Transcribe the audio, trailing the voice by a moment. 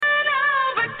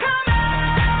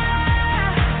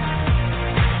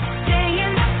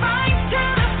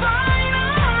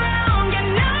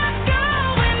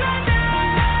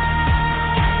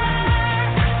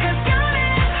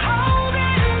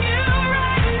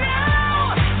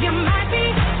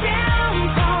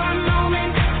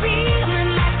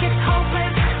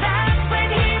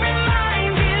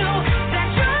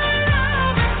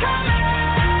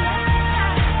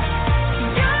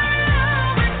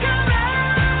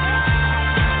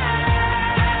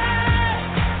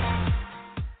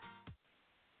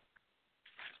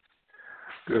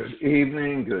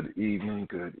good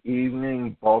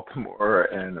evening, Baltimore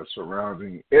and the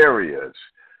surrounding areas.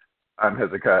 I'm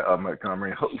Hezekiah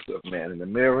Montgomery, host of Man in the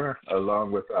Mirror,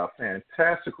 along with our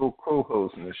fantastical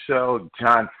co-host, Nichelle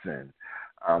Johnson.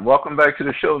 Welcome back to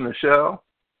the show, Nichelle.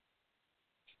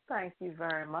 Thank you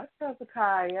very much,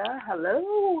 Hezekiah.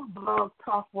 Hello, Blog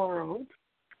Talk World.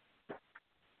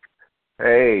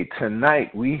 Hey,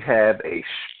 tonight we have a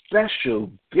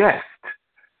special guest,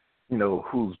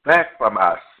 who's back from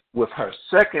us with her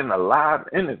second live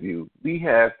interview. We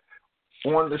have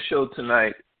on the show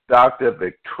tonight Dr.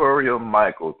 Victoria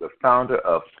Michaels, the founder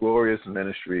of Glorious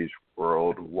Ministries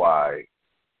Worldwide.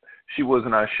 She was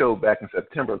on our show back in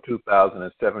September of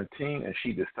 2017, and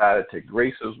she decided to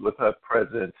grace us with her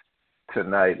presence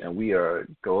tonight, and we are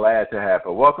glad to have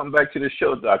her. Welcome back to the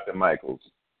show, Dr. Michaels.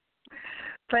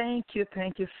 Thank you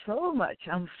so much.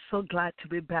 I'm so glad to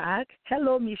be back.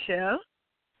 Hello, Michelle.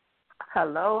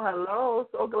 Hello.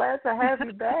 So glad to have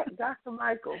you back, Dr.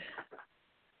 Michaels.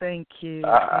 Thank you.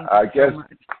 I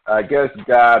guess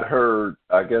God heard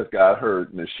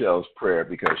Michelle's prayer,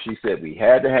 because she said we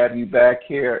had to have you back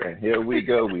here, and here we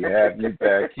go. We have you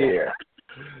back here.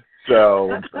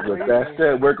 So with that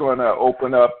said, we're going to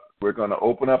open up. We're going to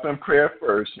open up in prayer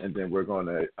first, and then we're going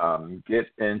to get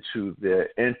into the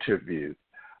interview.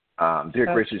 Dear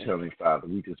gracious Heavenly Father,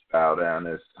 we just bow down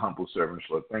as humble servants,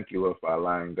 Lord. Thank you, Lord, for our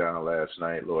lying down last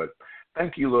night, Lord.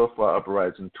 Thank you, Lord, for our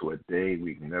uprising to a day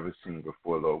we've never seen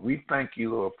before, Lord. We thank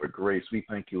you, Lord, for grace. We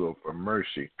thank you, Lord, for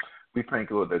mercy. We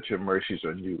thank you, Lord, that your mercies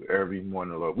are new every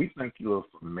morning, Lord. We thank you, Lord,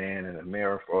 for Man in the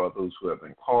Mirror, for all those who have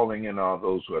been calling in, all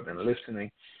those who have been listening,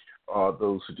 all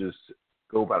those who just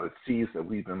go by the seeds that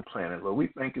we've been planting, Lord. We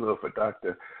thank you, Lord, for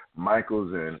Dr.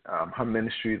 Michaels and her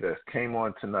ministry that came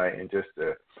on tonight, and just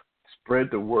to spread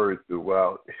the word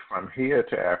throughout from here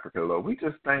to Africa, Lord. We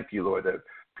just thank you, Lord, that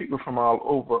people from all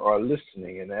over are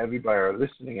listening, and everybody are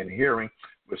listening and hearing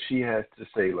what she has to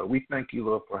say, Lord. We thank you,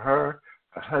 Lord, for her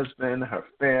husband, her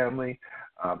family,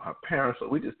 her parents.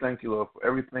 Lord, we just thank you, Lord, for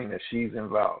everything that she's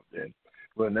involved in.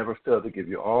 We'll never fail to give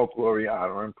you all glory,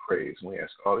 honor, and praise. And we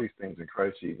ask all these things in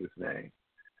Christ Jesus' name.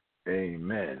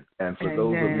 Amen. And for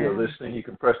those of you who are listening, you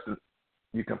can press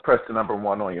the number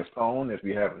 1 on your phone if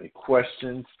you have any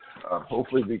questions.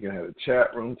 Hopefully we can have a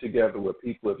chat room together with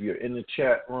people. If you're in the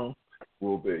chat room,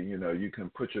 you can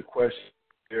put your question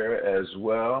there as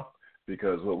well,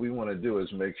 because what we want to do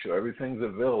is make sure everything's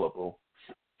available.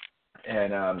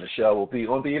 And Michelle will be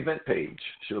on the event page.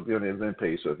 She'll be on the event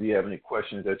page. So if you have any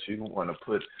questions that you want to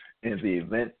put in the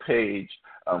event page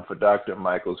for Dr.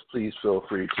 Michaels, please feel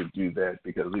free to do that,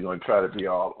 because we're going to try to be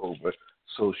all over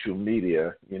social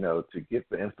media, to get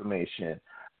the information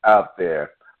out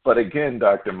there. But again,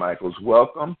 Dr. Michaels,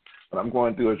 welcome. What I'm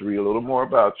going to do is read a little more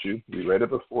about you. We read it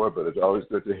before, but it's always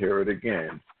good to hear it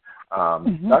again.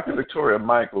 Dr. Victoria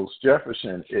Michaels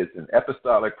Jefferson is an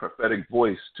apostolic prophetic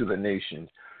voice to the nations.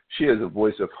 She is a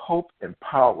voice of hope and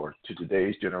power to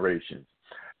today's generations.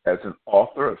 As an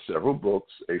author of several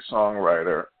books, a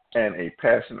songwriter, and a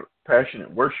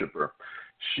passionate worshiper,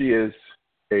 she is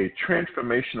a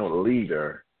transformational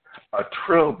leader, a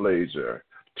trailblazer,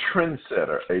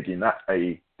 trendsetter,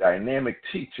 a dynamic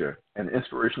teacher, an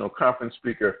inspirational conference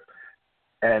speaker,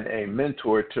 and a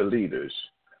mentor to leaders.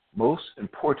 Most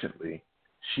importantly,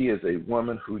 she is a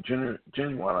woman who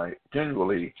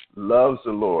genuinely loves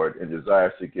the Lord and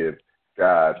desires to give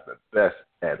God the best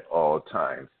at all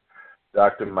times.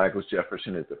 Dr. Michaels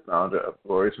Jefferson is the founder of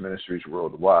Glorious Ministries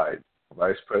Worldwide,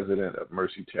 vice president of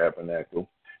Mercy Tabernacle,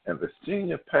 and the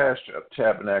senior pastor of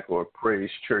Tabernacle of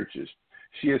Praise Churches.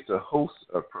 She is the host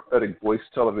of Prophetic Voice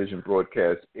television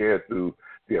broadcasts aired through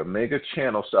the Omega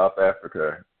Channel South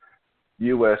Africa,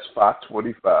 US Fox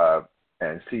 45,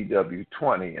 and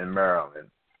CW20 in Maryland.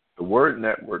 The Word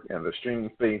Network and the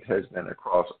streaming feed has been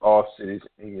across all cities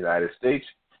in the United States,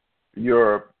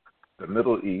 Europe, the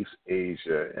Middle East,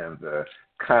 Asia, and the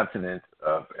continent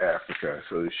of Africa.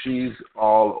 So she's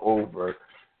all over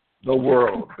the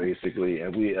world, basically.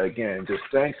 And we, again, just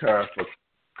thank her for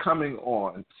coming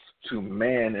on to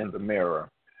Man in the Mirror,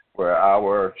 where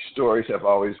our stories have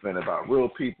always been about real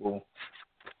people,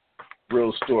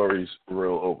 real stories,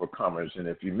 real overcomers. And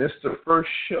if you missed the first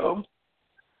show,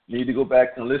 you need to go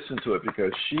back and listen to it,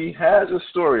 because she has a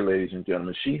story, ladies and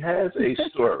gentlemen. She has a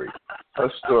story.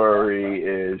 Her story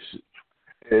is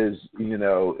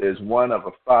one of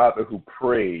a father who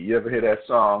prayed. You ever hear that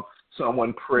song,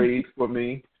 Someone Prayed for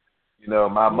Me?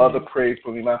 My mother prayed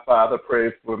for me. My father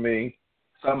prayed for me.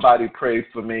 Somebody prayed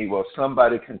for me. Well,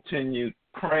 somebody continued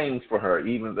praying for her,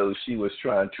 even though she was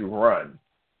trying to run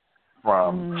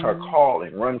from her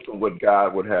calling, run from what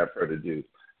God would have her to do.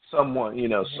 someone,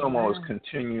 someone was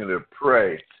continuing to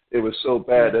pray. It was so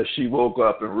bad that she woke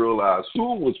up and realized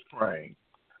who was praying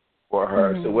for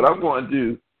her. So what I'm going to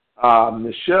do,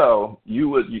 Michelle,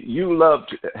 you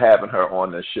loved having her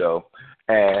on the show,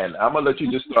 and I'm gonna let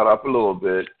you just start off a little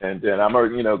bit, and then I'm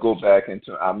gonna go back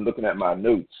into. I'm looking at my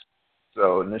notes.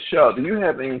 So Michelle, do you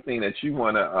have anything that you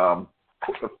want to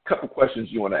a couple questions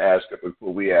you want to ask her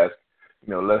before we ask?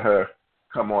 Let her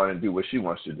come on and do what she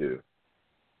wants to do.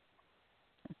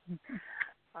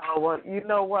 Oh, well, you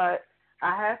know what?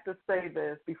 I have to say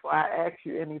this before I ask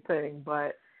you anything,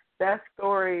 but that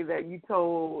story that you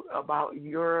told about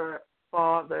your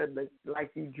father,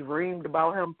 like you dreamed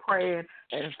about him praying,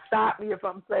 and stop me if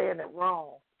I'm saying it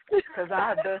wrong, because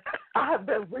I have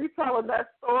been retelling that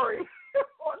story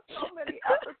on so many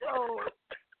episodes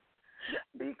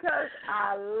because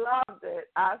I loved it.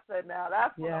 I said, now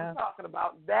that's what I'm talking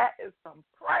about. That is some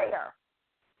prayer.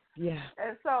 Yeah.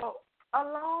 And so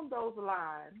along those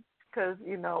lines, because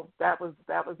that was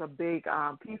a big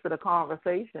piece of the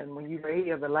conversation when you were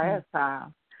here the last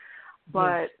time.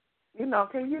 But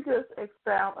can you just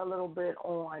expound a little bit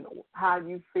on how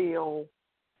you feel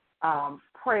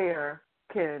prayer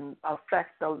can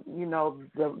affect the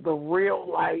real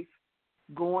life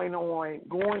goings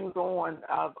on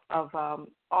of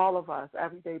all of us,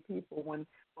 everyday people, when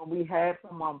we have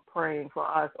someone praying for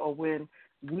us, or when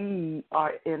we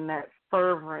are in that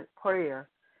fervent prayer?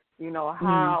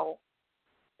 How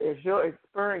is your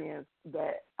experience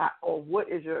or what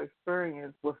is your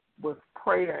experience with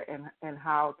prayer, and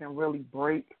how it can really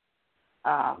break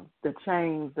the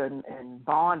chains and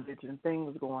bondage and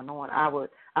things going on? I would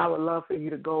love for you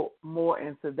to go more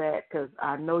into that, because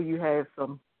I know you have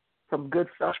some good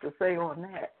stuff to say on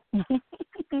that.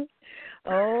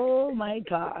 Oh my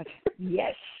God,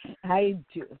 yes, I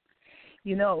do.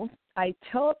 I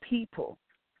tell people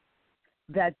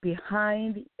that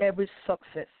behind every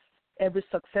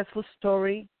successful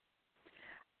story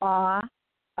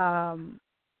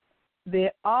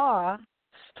there are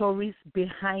stories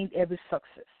behind every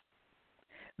success.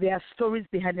 There are stories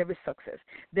behind every success.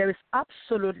 There is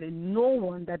absolutely no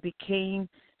one that became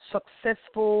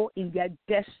successful in their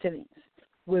destinies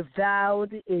without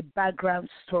a background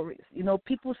stories.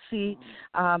 People see,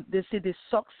 they see the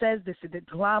success, they see the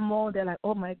glamour, they're like,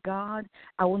 oh my God,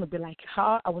 I want to be like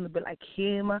her, I want to be like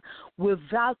him,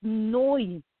 without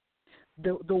knowing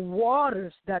the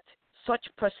waters that such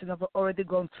person have already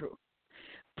gone through.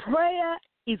 Prayer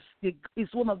is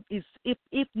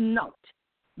if not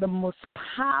the most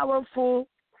powerful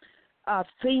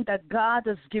thing that God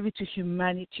has given to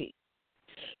humanity.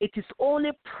 It is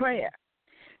only prayer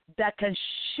that can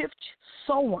shift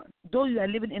someone. Though you are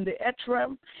living in the earth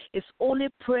realm, it's only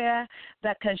prayer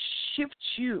that can shift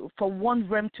you from one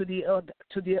realm to the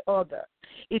other.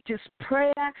 It is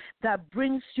prayer that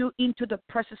brings you into the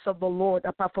presence of the Lord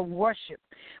apart from worship.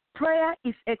 Prayer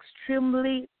is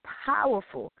extremely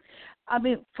powerful. I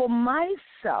mean, for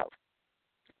myself,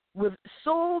 with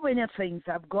so many things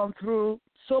I've gone through,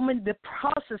 the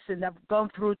processing I've gone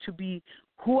through to be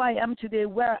who I am today,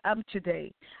 where I am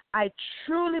today, I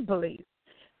truly believe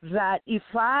that if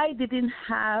I didn't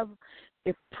have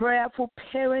a prayerful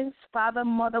parents, father,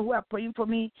 mother who are praying for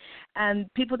me,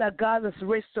 and people that God has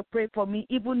raised to pray for me,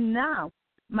 even now,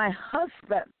 my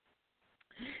husband,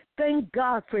 thank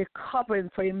God for a covering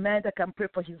for a man that can pray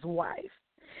for his wife.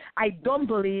 I don't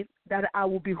believe that I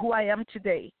will be who I am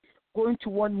today, going to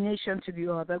one nation to the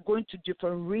other, going to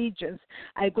different regions.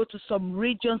 I go to some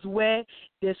regions where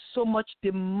there's so much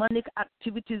demonic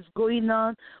activities going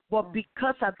on, but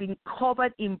because I've been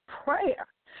covered in prayer,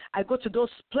 I go to those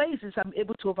places, I'm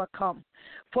able to overcome.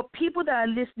 For people that are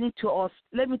listening to us,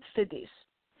 let me say this.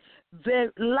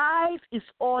 Their life is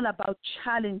all about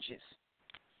challenges.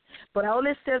 But I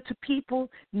always say to people,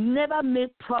 never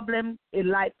make problem a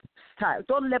lifestyle.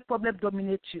 Don't let problem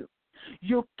dominate you.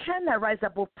 You can arise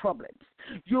above problems.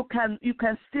 You can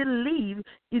still live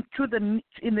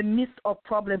in the midst of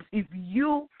problems if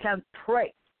you can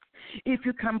pray. If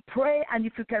you can pray and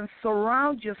if you can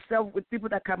surround yourself with people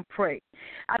that can pray.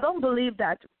 I don't believe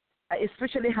that,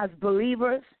 especially as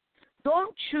believers,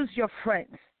 don't choose your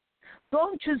friends.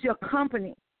 Don't choose your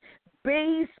company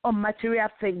based on material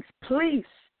things, please.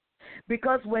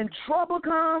 Because when trouble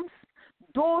comes,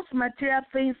 those material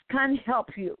things can't help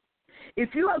you.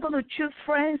 If you are going to choose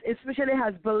friends, especially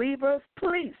as believers,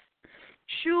 please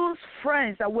choose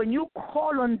friends that when you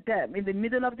call on them in the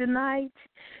middle of the night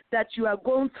that you are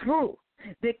going through,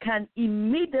 they can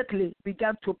immediately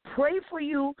begin to pray for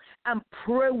you and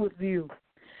pray with you.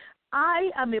 I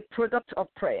am a product of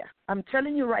prayer. I'm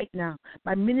telling you right now,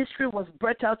 my ministry was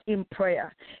birthed out in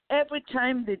prayer. Every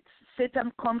time that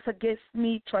Satan comes against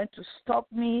me, trying to stop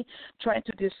me, trying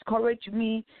to discourage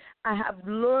me, I have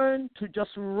learned to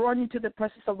just run into the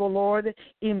presence of the Lord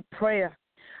in prayer.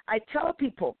 I tell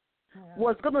people,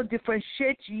 what's going to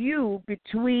differentiate you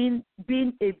between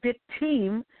being a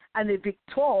victim and a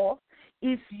victor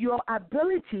is your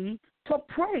ability to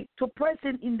pray, to press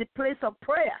in the place of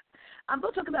prayer. I'm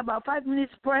not talking about 5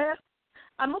 minutes prayer.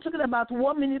 I'm not talking about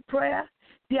 1 minute prayer.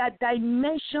 There are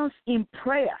dimensions in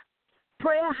prayer.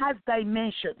 Prayer has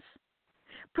dimensions.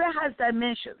 Prayer has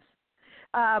dimensions.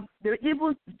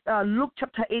 Even Luke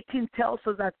chapter 18 tells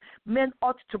us that men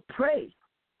ought to pray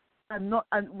and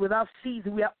without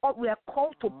ceasing. We are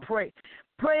called to pray.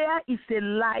 Prayer is a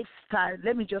lifestyle.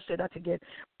 Let me just say that again.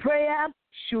 Prayer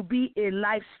should be a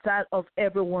lifestyle of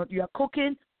everyone. You are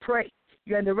cooking, pray.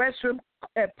 You're in the restroom,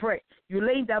 pray. You're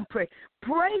laying down, pray.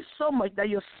 Pray so much that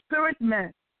your spirit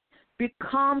man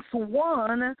becomes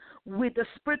one with the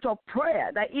spirit of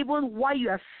prayer, that even while you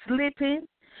are sleeping,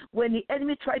 when the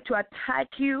enemy tries to attack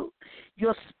you,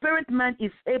 your spirit man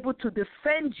is able to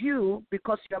defend you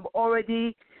because you have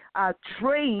already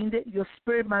trained your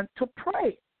spirit man to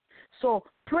pray. So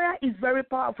prayer is very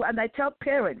powerful. And I tell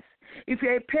parents, if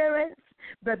you're a parent,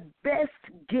 the best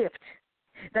gift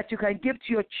that you can give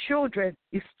to your children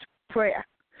is prayer.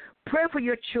 Pray for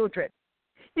your children.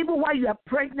 Even while you are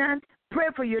pregnant, pray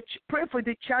for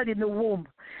the child in the womb.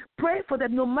 Pray for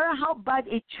them no matter how bad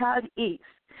a child is.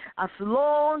 As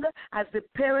long as the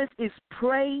parent is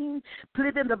praying,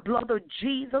 pleading the blood of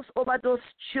Jesus over those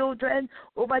children,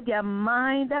 over their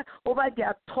mind, over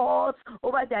their thoughts,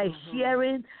 over their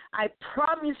hearing, I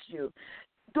promise you,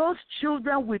 those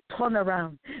children will turn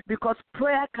around because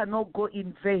prayer cannot go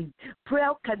in vain.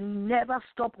 Prayer can never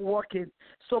stop working.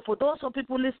 So for those of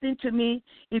people listening to me,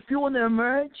 if you want to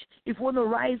emerge, if you want to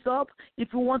rise up,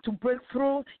 if you want to break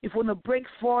through, if you want to break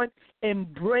forth,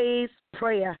 embrace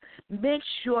prayer. Make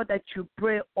sure that you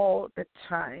pray all the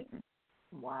time.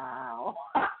 Wow.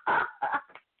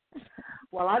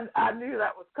 Well, I knew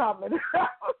that was coming.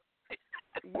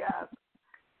 Yes.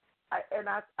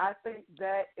 I think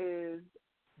that is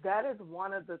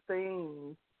one of the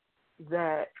things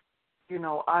that, you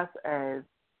know, us as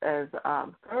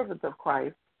servants of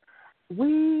Christ,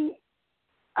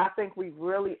 I think we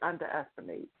really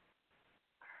underestimate.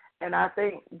 And I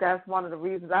think that's one of the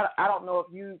reasons. I don't know if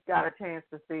you got a chance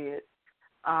to see it,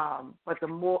 but the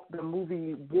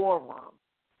movie War Room.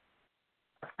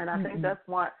 And I think that's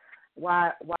why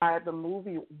the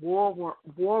movie War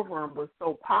Room was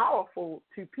so powerful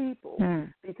to people,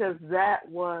 because that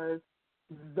was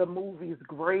the movie's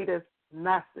greatest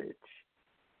message.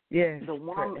 Yes. The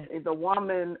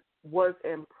woman was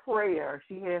in prayer.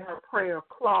 She had her prayer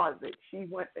closet. She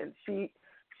went and she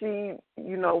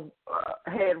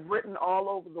had written all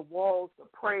over the walls the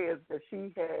prayers that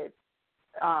she had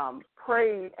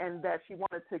prayed and that she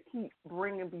wanted to keep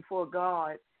bringing before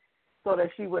God, so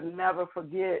that she would never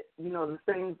forget, the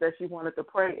things that she wanted to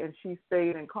pray, and she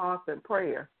stayed in constant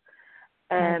prayer.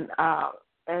 And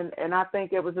I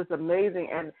think it was just amazing.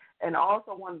 And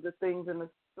also one of the things in the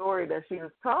story that she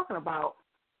was talking about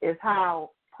is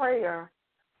how prayer,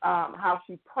 how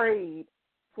she prayed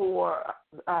for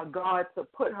God to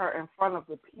put her in front of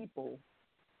the people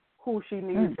who she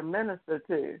needed to minister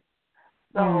to.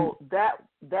 So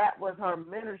that was her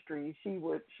ministry. She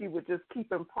would just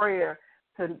keep in prayer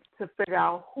to figure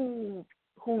out who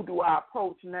do I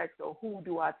approach next, or who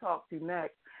do I talk to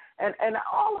next. And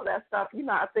all of that stuff,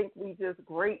 I think we just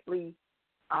greatly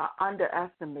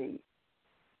underestimate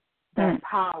that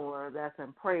power that's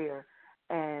in prayer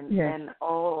and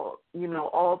all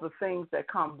the things that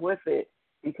come with it,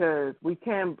 because we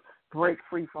can break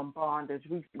free from bondage.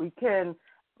 We can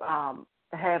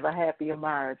have a happier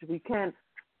marriage. We can,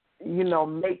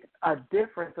 make a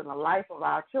difference in the life of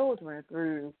our children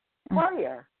through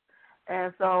prayer.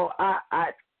 And so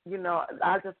I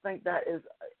just think that is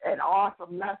an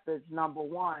awesome message, number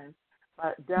one,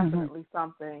 but definitely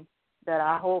something that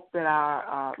I hope that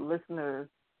our listeners,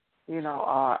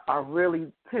 are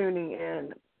really tuning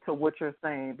in to what you're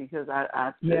saying, because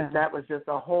I think that was just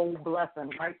a whole blessing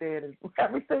right there,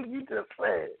 everything you just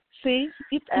said. See,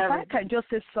 if I can just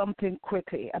say something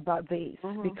quickly about this,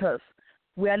 because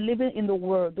we are living in the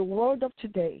world of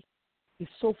today is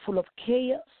so full of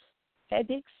chaos,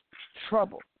 headaches,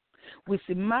 trouble. We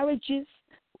see marriages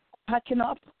packing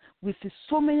up. We see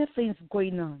so many things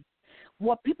going on.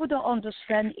 What people don't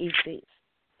understand is this.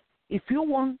 If you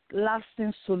want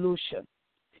lasting solution,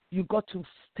 you got to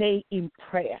stay in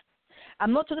prayer.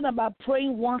 I'm not talking about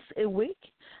praying once a week.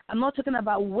 I'm not talking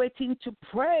about waiting to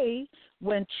pray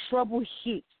when trouble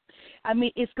hits. I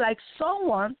mean, it's like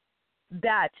someone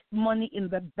that money in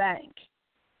the bank,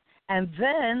 and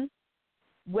then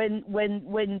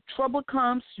when trouble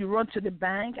comes, you run to the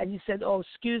bank and you said, "Oh,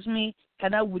 excuse me,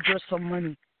 can I withdraw some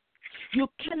money?" You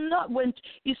cannot.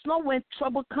 It's not when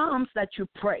trouble comes that you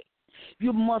pray.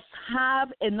 You must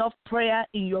have enough prayer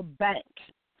in your bank.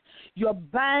 Your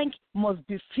bank must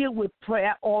be filled with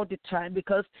prayer all the time,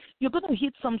 because you're going to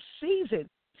hit some season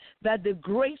that the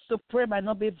grace to pray might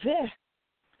not be there.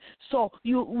 So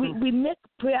we make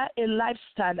prayer a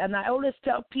lifestyle, and I always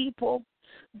tell people,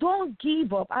 don't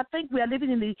give up. I think we are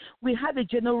we have a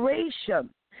generation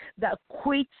that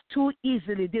quit too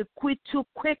easily. They quit too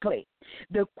quickly.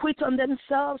 They quit on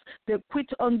themselves. They quit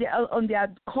on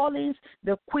their callings.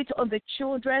 They quit on the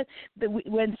children.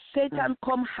 When Satan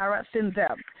come harassing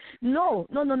them. No.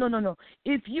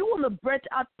 If you want to breath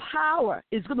out power,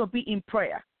 it's going to be in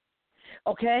prayer.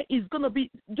 Okay, it's going to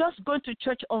be just going to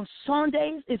church on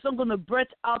Sundays. It's not going to breath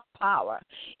out power.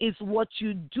 It's what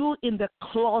you do in the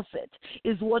closet.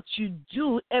 It's what you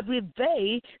do every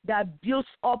day that builds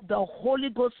up the Holy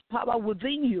Ghost power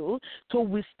within you to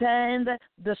withstand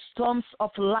the storms of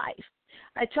life.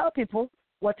 I tell people,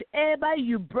 whatever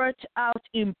you breath out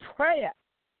in prayer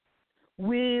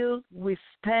will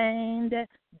withstand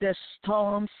the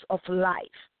storms of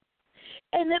life.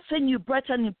 Anything you breath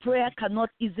out in prayer cannot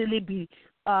easily be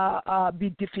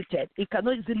defeated. It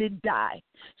cannot easily die.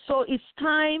 So it's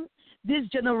time, this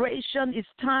generation, it's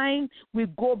time we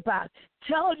go back.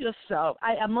 Tell yourself,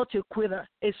 I am not a quitter,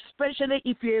 especially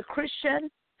if you're a Christian,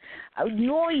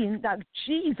 knowing that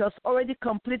Jesus already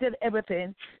completed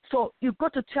everything. So you've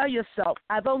got to tell yourself,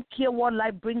 I don't care what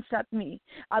life brings at me.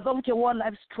 I don't care what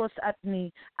life throws at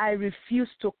me. I refuse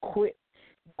to quit.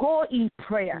 Go in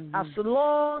prayer. As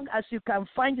long as you can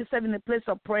find yourself in a place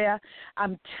of prayer,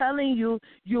 I'm telling you,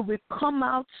 you will come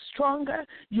out stronger.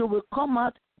 You will come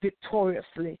out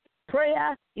victoriously.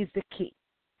 Prayer is the key.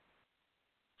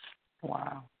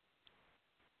 Wow.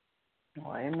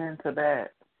 Well, amen to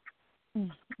that.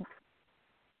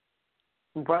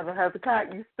 Brother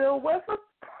Hezekiah, you still with us?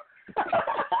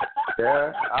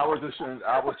 Yeah, I was just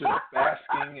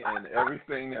basking in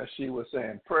everything that she was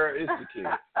saying. Prayer is the key,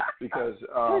 because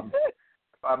if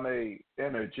I may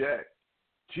interject,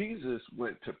 Jesus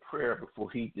went to prayer before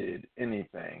he did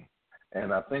anything,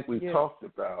 and I think we talked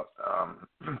about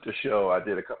the show I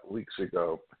did a couple of weeks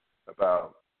ago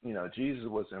about Jesus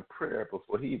was in prayer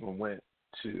before he even went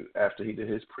to, after he did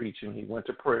his preaching, he went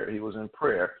to prayer. He was in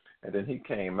prayer, and then he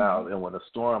came out, and when the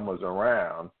storm was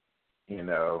around,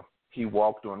 he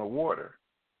walked on the water,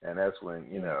 and that's when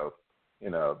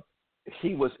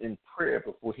he was in prayer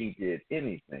before he did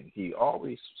anything. He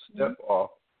always stepped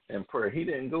off in prayer. He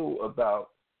didn't go about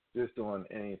just doing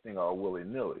anything all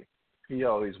willy-nilly. He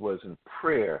always was in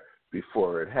prayer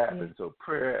before it happened. So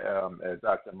prayer, as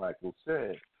Dr. Michael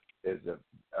said, is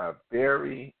a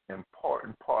very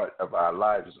important part of our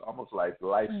lives. It's almost like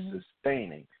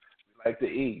life-sustaining. We like to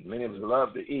eat. Many of us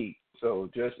love to eat. So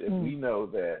just if we know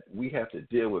that we have to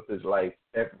deal with this life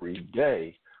every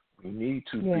day, we need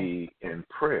to be in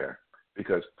prayer.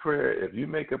 Because prayer, if you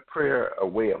make a prayer a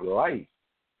way of life,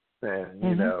 then,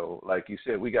 like you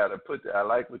said, we got to I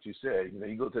like what you said.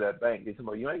 You go to that bank, they say,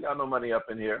 well, you ain't got no money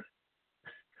up in here.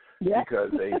 Yeah.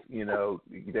 Because they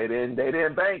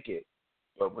didn't bank it.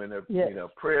 But when the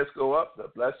prayers go up, the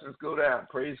blessings go down.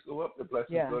 Praise go up, the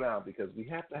blessings go down. Because we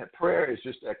have to have prayer is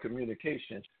just that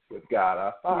communication with God,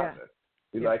 our Father. Yeah.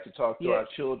 We like to talk to our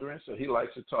children, so he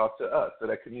likes to talk to us. So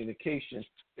that communication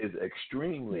is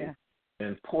extremely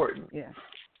important. Yeah.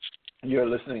 You're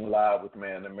listening live with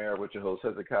Man in the Mirror with your host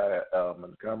Hezekiah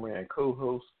Montgomery and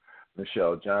co-host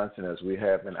Michelle Johnson, as we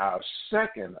have in our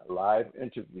second live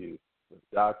interview with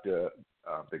Dr.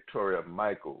 Victoria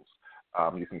Michaels.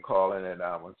 You can call in at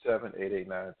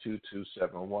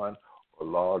 917-889-2271 or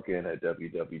log in at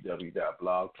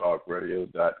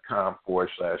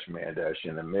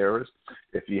www.blogtalkradio.com/man-in-the-mirrors.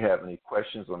 If you have any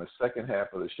questions on the second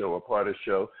half of the show or part of the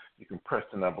show, you can press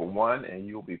the number 1 and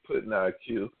you'll be put in our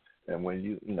queue. And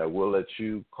when we'll let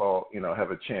you call,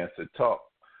 have a chance to talk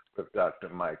with Dr.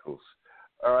 Michaels.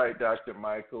 All right, Dr.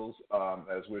 Michaels,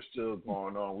 as we're still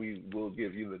going on, we will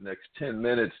give you the next 10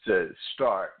 minutes to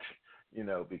start.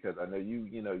 Because I know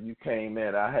you came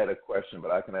in. I had a question,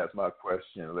 but I can ask my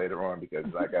question later on because,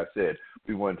 like I said,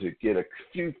 we wanted to get a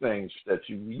few things that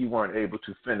you weren't able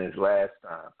to finish last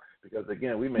time. Because,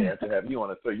 again, we may have to have you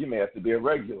on third. You may have to be a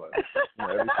regular.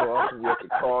 Every so often we have to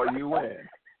call you in.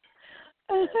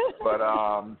 But,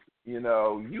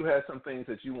 you had some things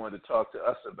that you wanted to talk to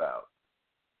us about.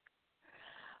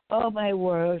 Oh, my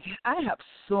word. I have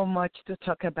so much to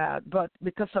talk about, but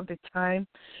because of the time,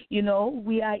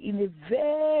 we are in a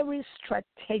very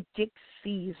strategic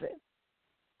season.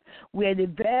 We're in a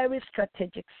very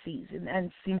strategic season, and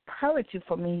it's imperative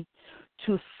for me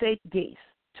to say this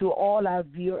to all our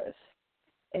viewers,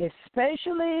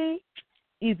 especially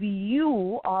if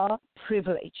you are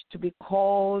privileged to be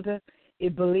called a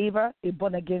believer, a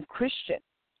born-again Christian.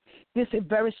 This is a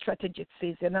very strategic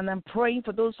season, and I'm praying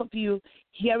for those of you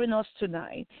hearing us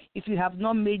tonight. If you have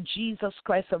not made Jesus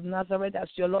Christ of Nazareth as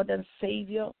your Lord and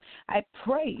Savior, I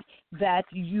pray that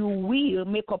you will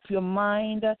make up your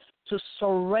mind to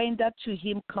surrender to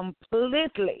Him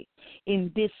completely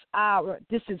in this hour.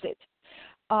 This is it.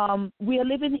 We are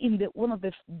living in one of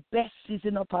the best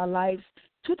seasons of our lives.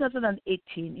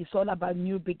 2018 is all about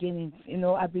new beginnings.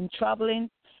 I've been traveling.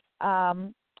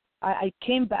 I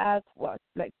came back,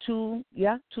 two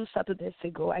Saturdays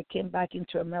ago. I came back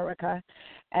into America,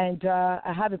 and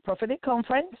I have a prophetic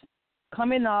conference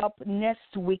coming up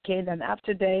next weekend. And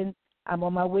after then, I'm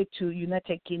on my way to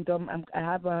United Kingdom.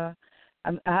 I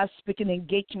have speaking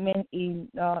engagement in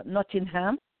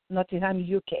Nottingham,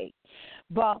 UK.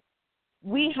 But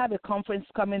we have a conference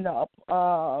coming up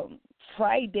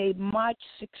Friday, March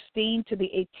 16th to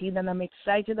the 18th, and I'm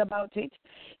excited about it.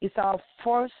 It's our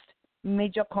first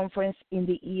major conference in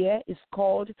the year. Is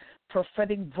called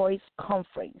Prophetic Voice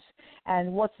Conference,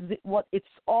 and what it's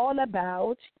all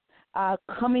about,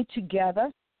 coming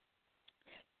together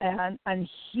and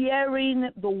hearing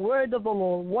the word of the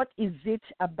Lord. What is it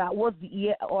about? What's the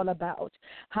year all about?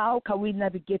 How can we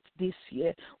navigate this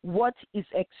year? What is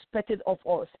expected of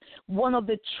us? One of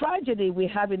the tragedy we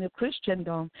have in the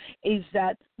Christendom is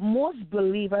that most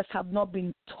believers have not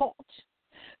been taught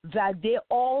that they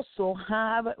also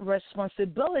have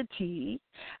responsibility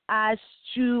as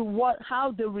to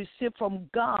how they receive from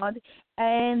God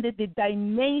and the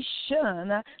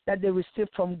dimension that they receive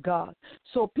from God.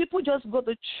 So people just go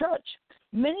to church.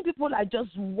 Many people are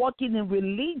just walking in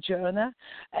religion,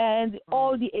 and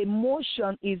all the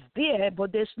emotion is there,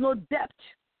 but there's no depth.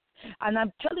 And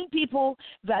I'm telling people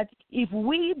that if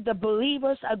we, the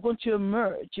believers, are going to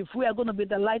emerge, if we are going to be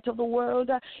the light of the world,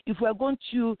 if we are going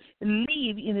to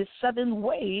live in a certain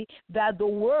way that the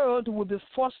world will be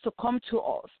forced to come to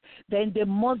us, then there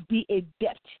must be a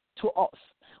depth to us.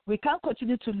 We can't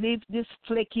continue to live this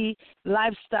flaky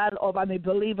lifestyle of I'm a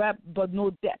believer but no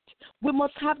depth. We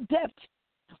must have depth.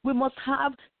 We must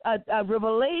have a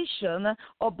revelation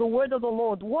of the word of the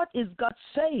Lord. What is God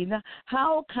saying?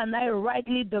 How can I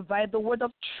rightly divide the word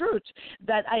of truth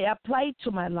that I apply to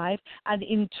my life? And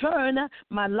in turn,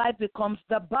 my life becomes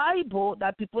the Bible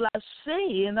that people are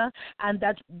saying, and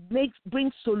that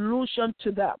brings solution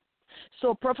to them.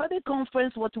 So prophetic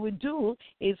conference, what we do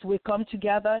is we come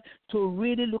together to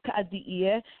really look at the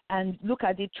year and look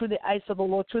at it through the eyes of the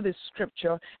Lord, through the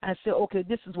scripture, and say, okay,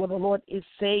 this is what the Lord is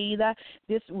saying.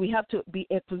 We have to be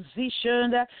a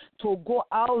position to go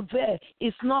out there.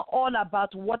 It's not all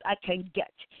about what I can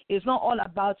get. It's not all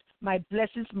about my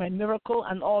blessings, my miracle,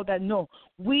 and all that. No,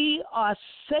 we are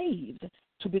saved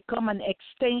to become an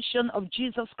extension of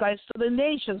Jesus Christ to the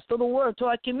nations, to the world, to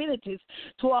our communities,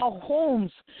 to our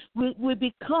homes. We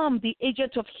become the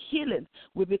agent of healing.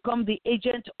 We become the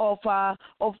agent of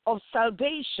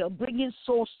salvation, bringing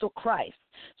souls to Christ.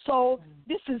 So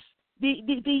this is the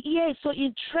year is so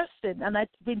interesting, and I've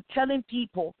been telling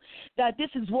people that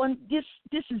this is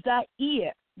that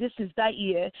year. This is that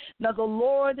year. Now the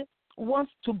Lord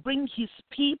wants to bring His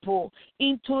people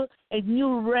into a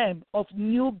new realm of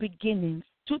new beginnings.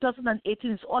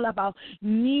 2018 is all about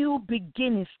new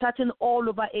beginnings, starting all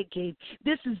over again.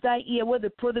 This is that year where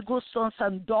the prodigal sons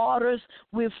and daughters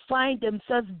will find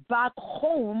themselves back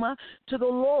home to the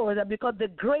Lord, because the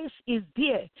grace is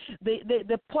there.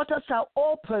 The portals are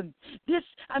open. There's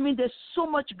so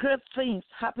much great things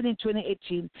happening in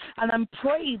 2018. And I'm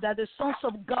praying that the sons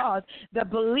of God, the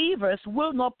believers,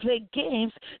 will not play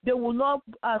games. They will not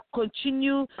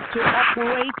continue to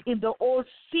operate in the old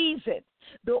season.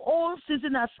 The old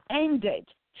season has ended,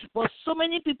 but so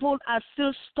many people are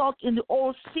still stuck in the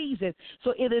old season.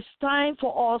 So it is time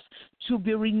for us to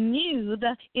be renewed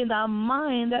in our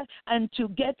mind and to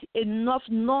get enough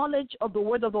knowledge of the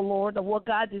word of the Lord, of what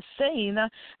God is saying,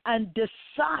 and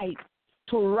decide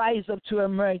to rise up, to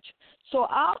emerge. So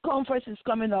our conference is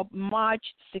coming up March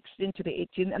 16 to the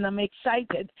 18th, and I'm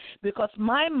excited because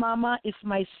my mama is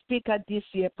my speaker this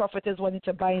year, Prophetess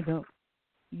Juanita Bino.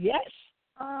 Yes.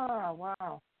 Oh,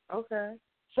 wow. Okay.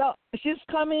 So she's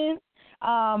coming.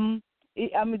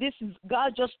 This is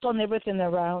God just turned everything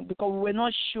around because we're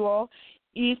not sure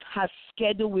if her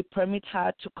schedule will permit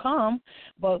her to come,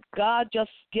 but God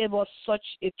just gave us such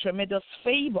a tremendous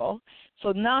favor.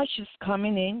 So now she's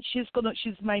coming in. She's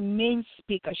my main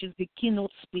speaker. She's the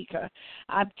keynote speaker.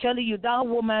 I'm telling you, that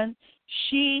woman,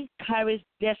 she carries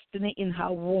destiny in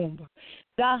her womb.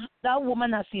 That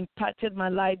woman has impacted my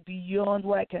life beyond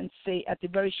what I can say at a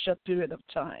very short period of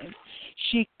time.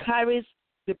 She carries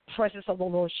the presence of the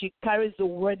Lord. She carries the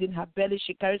word in her belly.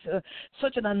 She carries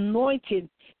such an anointing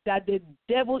that the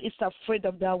devil is afraid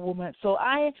of that woman. So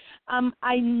I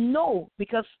know,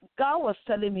 because God was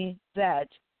telling me that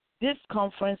this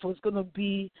conference was going to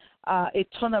be a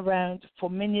turnaround for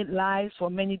many lives, for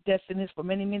many destinies, for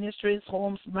many ministries,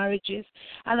 homes, marriages.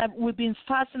 And we've been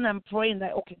fasting and praying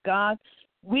that, okay, God,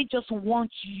 we just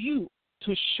want you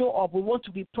to show up. We want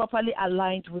to be properly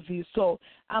aligned with you. So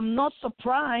I'm not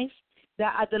surprised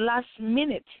that at the last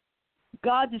minute,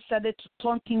 God decided to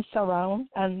turn things around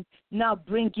and now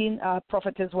bring in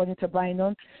Prophetess Juanita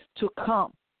Bynum to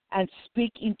come and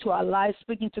speak into our lives,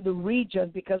 speak into the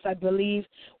region, because I believe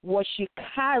what she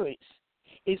carries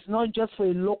is not just for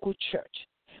a local church.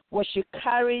 What she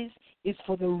carries is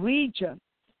for the region.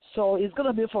 So it's going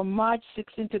to be from March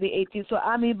 16th to the 18th. So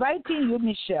I'm inviting you,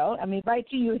 Michelle. I'm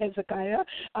inviting you, Hezekiah.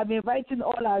 I'm inviting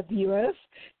all our viewers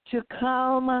to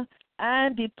come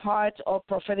and be part of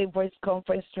Prophetic Voice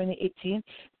Conference 2018.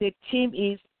 The theme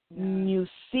is New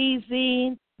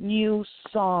Season, New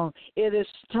Song. It is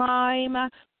time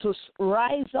to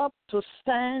rise up, to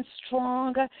stand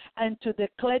strong, and to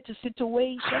declare to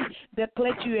situation,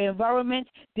 declare to your environment,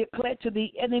 declare to the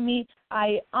enemy,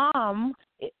 I am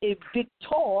a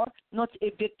victor, not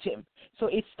a victim. So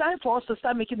it's time for us to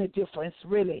start making a difference,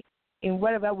 really, in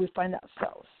wherever we find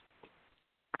ourselves.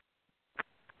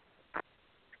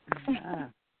 Yeah.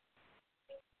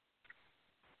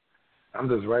 I'm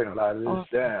just writing a lot of this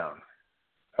down.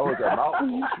 That was a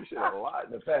mouthful. She said a lot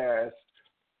in the past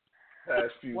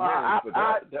few minutes, but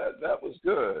that was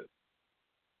good.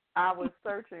 I was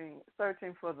searching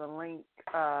for the link,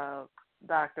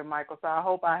 Dr. Michael, so I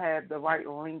hope I had the right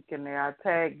link in there. I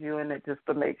tagged you in it just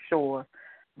to make sure.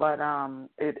 But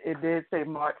it did say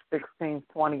March 16th,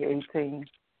 2018.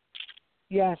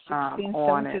 Yes, 16,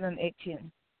 17, and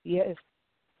 18. Yes.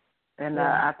 And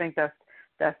I think that's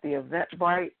the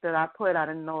Eventbrite that I put. I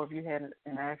didn't know if you had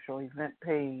an actual event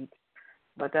page,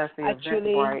 but that's the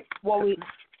Eventbrite.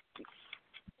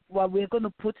 We're going to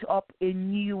put up a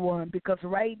new one, because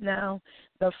right now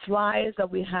the flyers that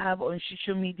we have on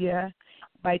social media,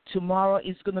 by tomorrow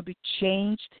is going to be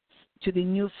changed to the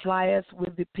new flyers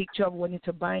with the picture of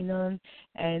Juanita Bynum,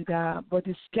 and but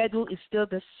the schedule is still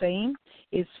the same.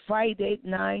 It's Friday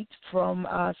night from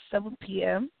 7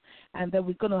 p.m., and then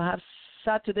we're going to have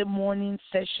Saturday morning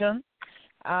session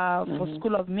for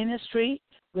School of Ministry.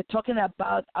 We're talking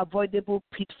about avoidable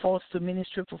pitfalls to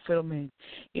ministry fulfillment.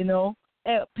 You know,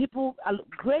 people,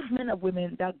 great men and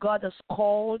women that God has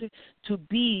called to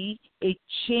be a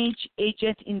change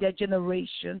agent in their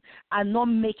generation are not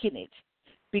making it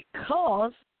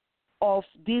because of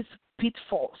these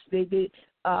pitfalls. They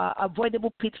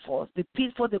avoidable pitfalls, the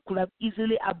pitfalls they could have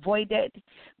easily avoided,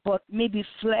 but maybe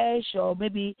flesh, or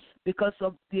maybe because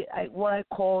of the what I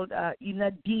called inner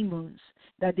demons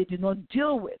that they did not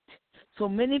deal with. So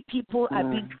many people are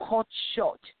being caught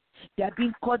short. They are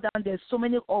being caught down. There's so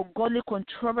many ungodly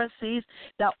controversies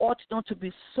that ought not to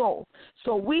be so.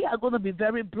 So we are going to be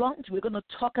very blunt. We're going to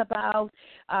talk about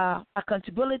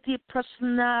accountability,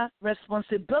 personal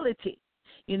responsibility.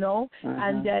 You know,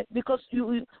 and because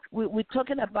we're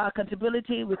talking about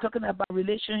accountability, we're talking about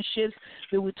relationships,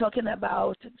 we're talking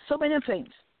about so many things,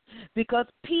 because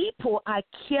people are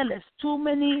careless. Too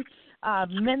many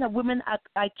men and women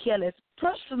are careless.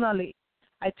 Personally,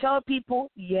 I tell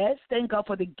people, yes, thank God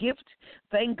for the gift,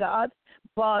 thank God,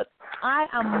 but I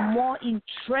am more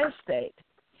interested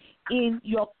in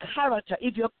your character.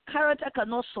 If your character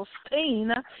cannot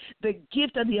sustain the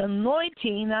gift and the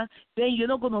anointing, then you're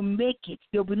not going to make it.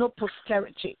 There will be no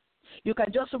posterity. You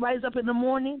can just rise up in the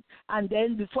morning, and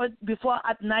then before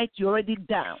at night, you're already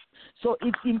down. So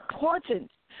it's important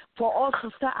for us to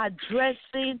start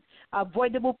addressing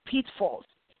avoidable pitfalls.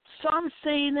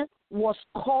 Samson was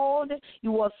called, he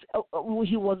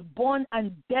was born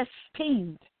and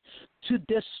destined to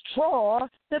destroy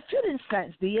the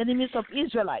Philistines, the enemies of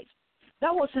Israelites.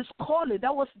 That was his calling.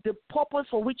 That was the purpose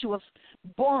for which he was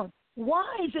born. Why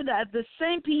is it that the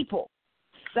same people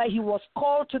that he was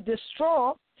called to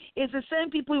destroy is the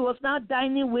same people he was now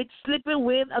dining with, sleeping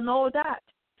with, and all that?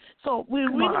 So we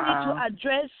really need to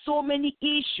address so many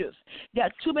issues. There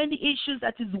are too many issues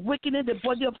that is weakening the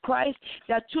body of Christ.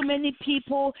 There are too many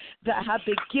people that have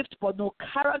a gift but no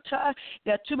character.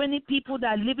 There are too many people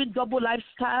that are living double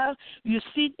lifestyle. You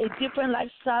see a different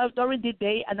lifestyle during the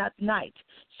day and at night.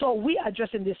 So we are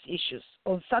addressing these issues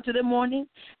on Saturday morning,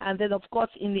 and then, of course,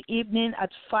 in the evening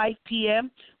at 5 p.m.,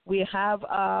 we have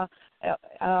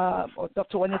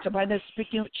Dr. Juanita Biden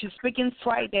speaking. She's speaking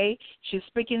Friday. She's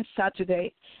speaking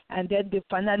Saturday. And then the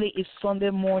finale is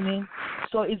Sunday morning.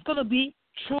 So it's going to be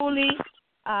truly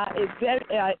a very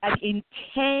an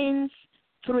intense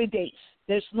 3 days.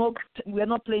 We're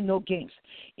not playing no games.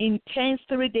 Intense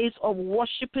 3 days of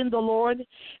worshiping the Lord,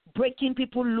 breaking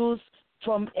people loose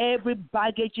from every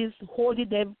baggages holding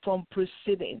them from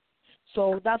proceeding.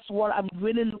 So that's what I'm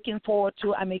really looking forward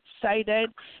to. I'm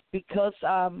excited because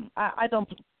I don't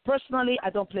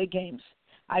play games.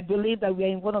 I believe that we are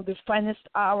in one of the finest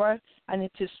hours, and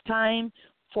it is time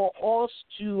for us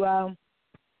to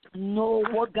know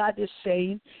what God is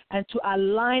saying and to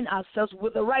align ourselves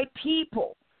with the right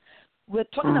people. We're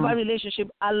talking about relationship,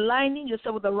 aligning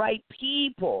yourself with the right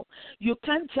people. You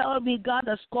can't tell me God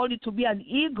has called you to be an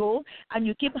eagle and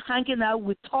you keep hanging out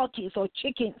with turkeys or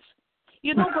chickens.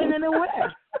 You're not going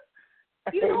anywhere.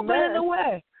 You're not going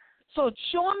anywhere. So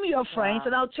show me your friends,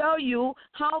 and I'll tell you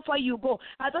how far you go.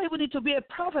 I don't even need to be a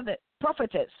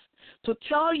prophetess to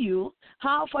tell you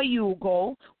how far you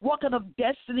go, what kind of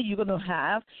destiny you're going to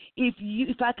have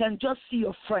if I can just see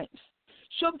your friends.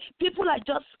 Show me. People are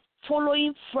just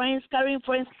following friends, carrying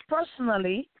friends.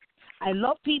 Personally, I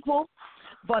love people,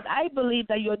 but I believe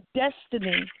that your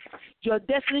destiny should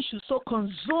so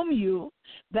consume you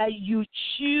that you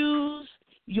choose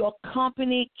your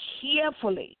company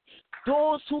carefully,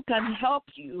 those who can help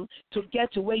you to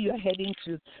get to where you're heading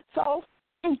to. So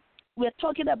we're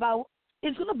talking about,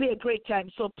 it's going to be a great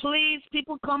time. So please,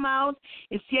 people, come out.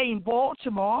 It's here in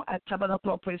Baltimore at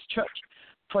Tabernacle Praise Church.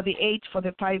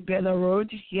 4845 Bella Road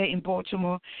here in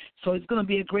Baltimore. So it's going to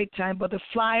be a great time. But the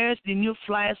new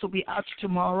flyers will be out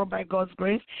tomorrow by God's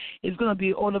grace. It's going to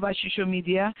be all over social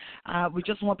media. We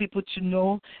just want people to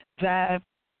know that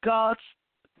God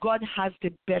has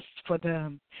the best for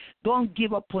them. Don't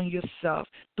give up on yourself.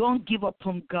 Don't give up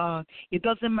on God. It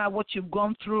doesn't matter what you've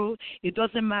gone through. It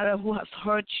doesn't matter who has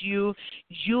hurt you.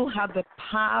 You have the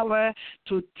power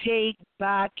to take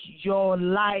back your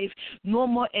life. No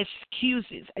more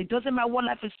excuses. It doesn't matter what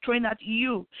life is throwing at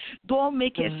you. Don't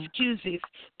make excuses.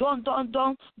 Don't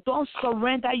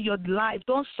surrender your life.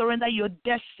 Don't surrender your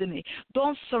destiny.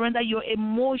 Don't surrender your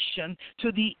emotion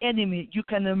to the enemy. You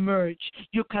can emerge.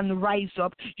 You can rise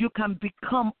up. You can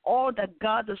become all that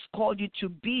God has called you to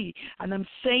be. And I'm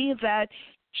saying that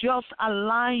just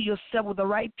align yourself with the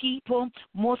right people.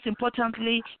 Most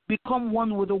importantly, become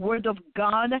one with the Word of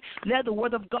God. Let the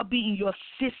Word of God be in your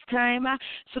system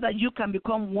so that you can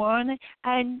become one,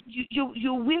 and you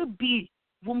will be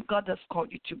whom God has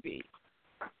called you to be.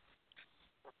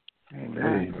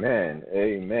 Amen.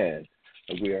 Amen.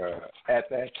 We are at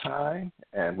that time,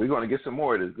 and we're going to get some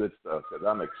more of this good stuff because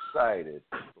I'm excited.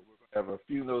 But we're going to have a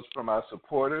few notes from our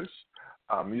supporters.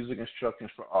 Music instructions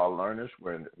for all learners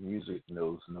where music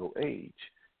knows no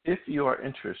age. If you are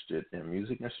interested in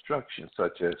music instruction,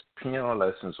 such as piano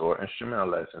lessons or instrumental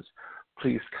lessons,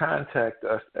 please contact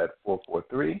us at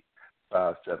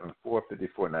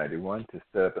 443-574-5491 to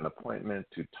set up an appointment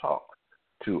to talk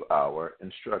to our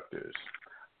instructors.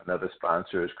 Another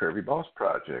sponsor is Curvy Boss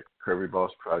Project. Curvy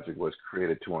Boss Project was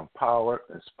created to empower,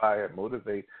 inspire,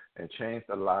 motivate, and change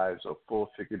the lives of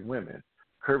full-figured women.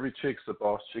 Curvy chicks are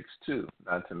boss chicks too,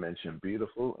 not to mention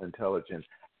beautiful, intelligent,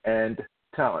 and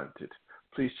talented.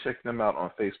 Please check them out on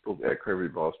Facebook at Curvy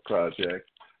Boss Project.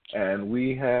 And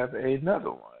we have another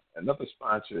one. Another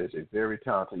sponsor is a very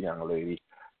talented young lady,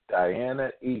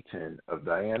 Diana Eaton of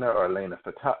Diana Arlena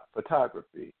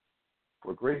Photography.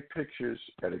 For great pictures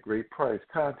at a great price,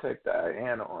 contact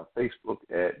Diana on Facebook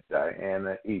at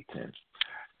Diana Eaton.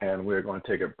 And we're going to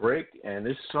take a break. And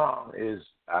this song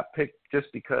I picked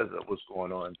just because of what's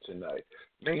going on tonight.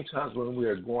 Many times when we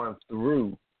are going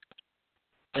through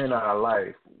in our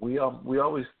life, we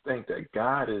always think that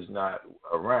God is not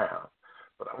around.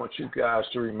 But I want you guys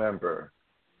to remember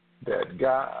that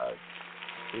God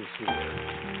is here.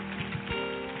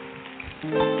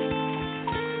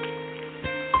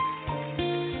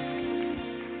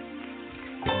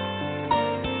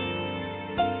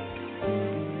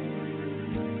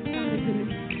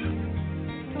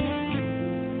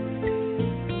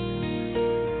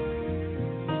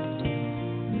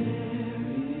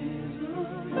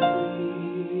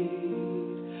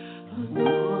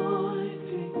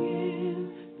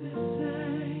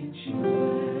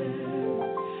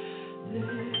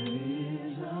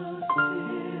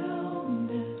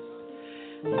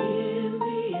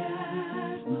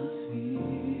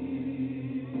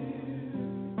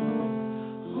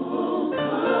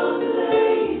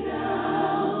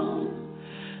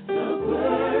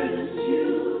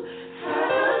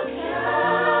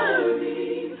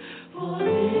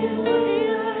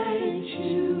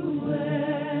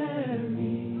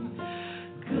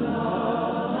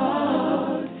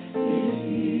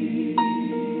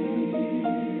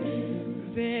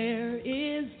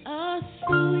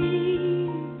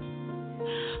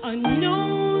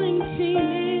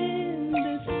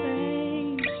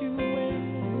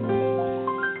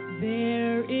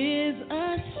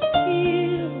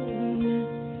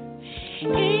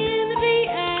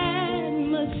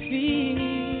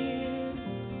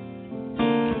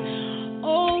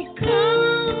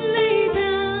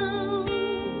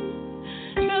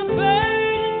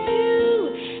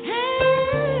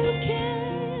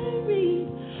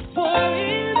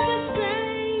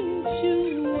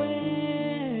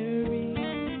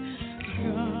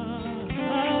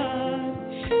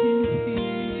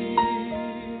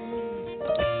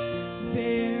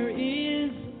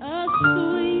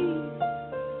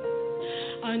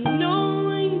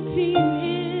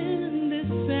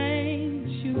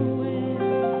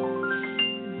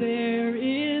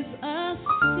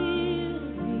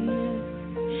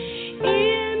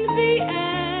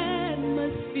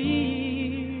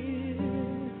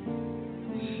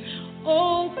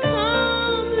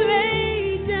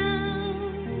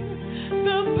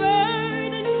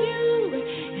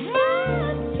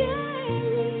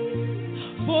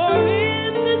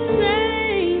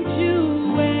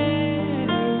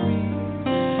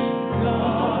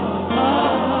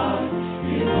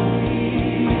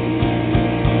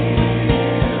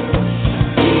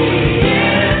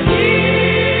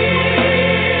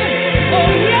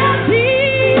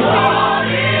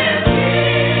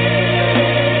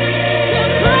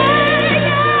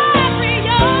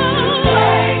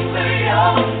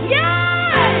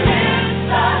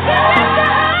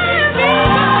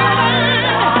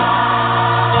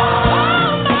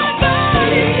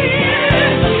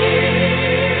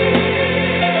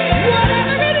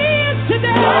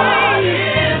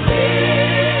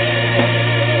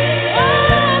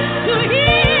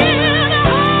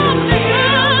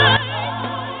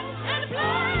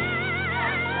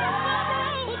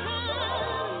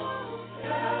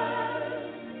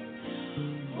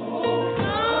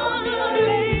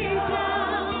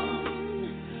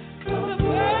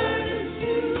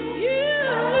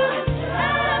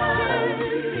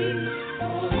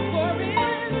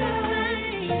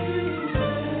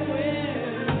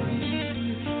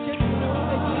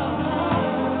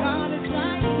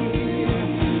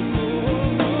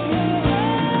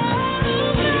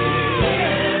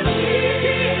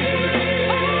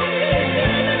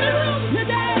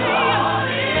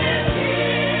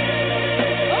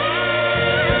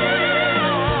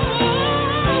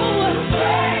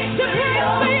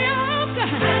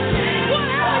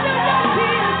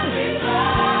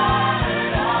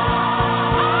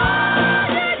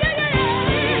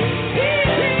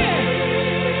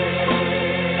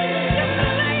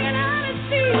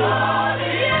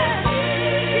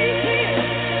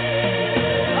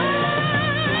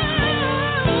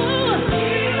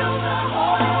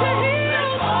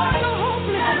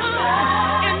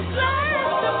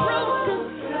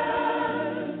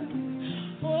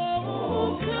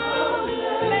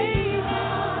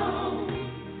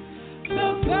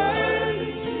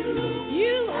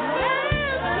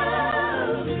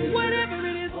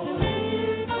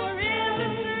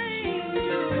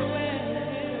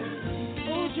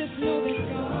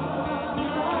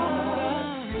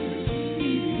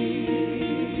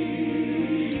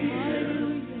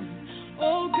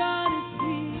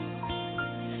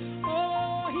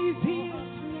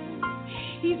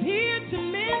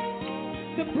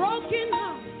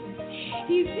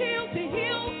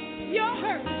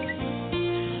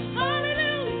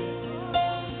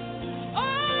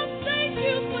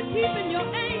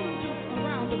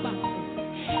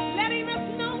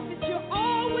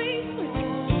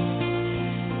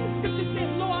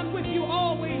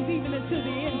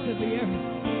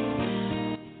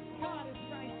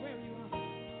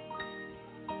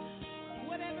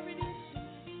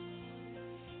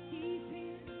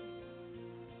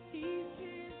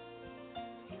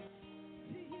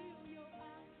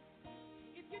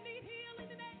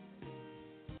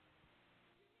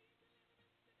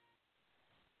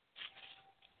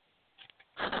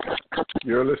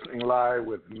 You're listening live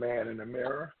with Man in the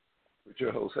Mirror with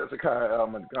your host Hezekiah L.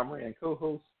 Montgomery and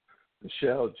co-host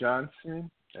Michelle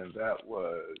Johnson, and that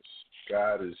was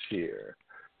God is Here.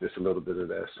 Just a little bit of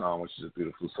that song, which is a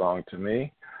beautiful song to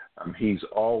me. He's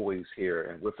always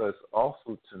here, and with us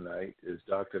also tonight is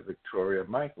Dr. Victoria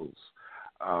Michaels.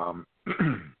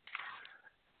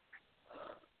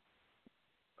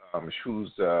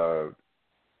 Who's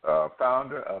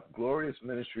founder of Glorious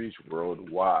Ministries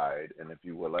Worldwide. And if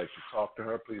you would like to talk to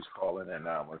her, please call in at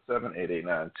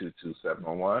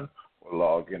 917-889-2271 or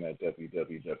log in at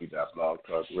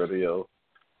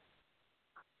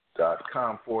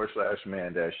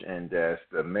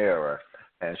www.blogtalkradio.com/man-n-the mirror.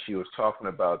 And she was talking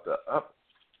about the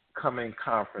upcoming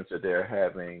conference that they're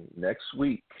having next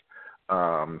week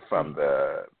from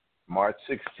the March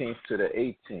 16th to the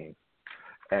 18th.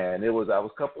 And I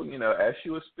was couple, as she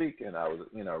was speaking, I was,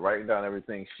 writing down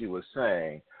everything she was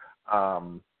saying.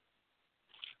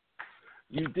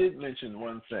 You did mention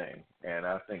one thing, and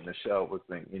I think Michelle was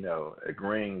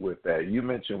agreeing with that. You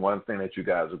mentioned one thing that you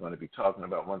guys are going to be talking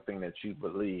about, one thing that you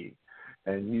believe,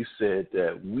 and you said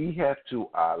that we have to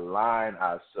align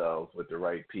ourselves with the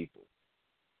right people.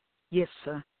 Yes,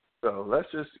 sir. So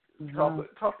let's just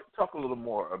talk a little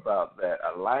more about that,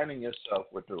 aligning yourself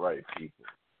with the right people.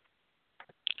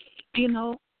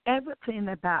 Everything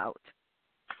about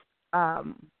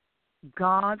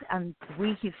God and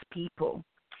we, his people,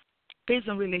 based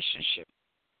on relationship.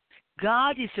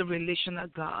 God is a relational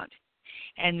God,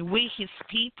 and we, his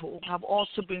people, have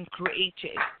also been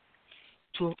created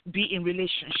to be in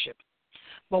relationship.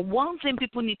 But one thing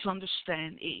people need to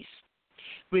understand is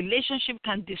relationship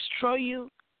can destroy you,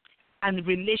 and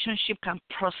relationship can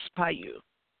prosper you.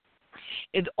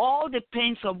 It all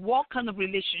depends on what kind of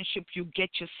relationship you get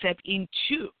yourself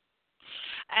into.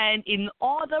 And in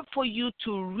order for you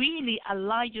to really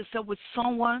align yourself with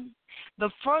someone, the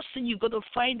first thing you got to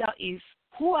find out is,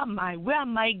 who am I? Where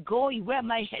am I going? Where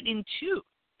am I heading to?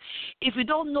 If you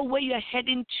don't know where you're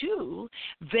heading to,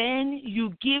 then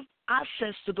you give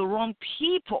access to the wrong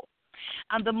people.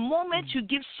 And the moment you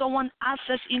give someone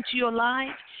access into your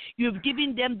life, you've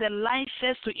given them the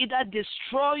license to either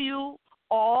destroy you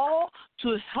or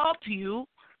to help you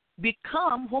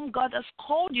become whom God has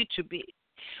called you to be.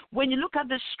 When you look at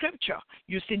the scripture,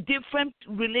 you see different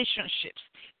relationships.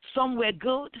 Some were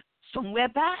good, some were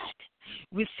bad.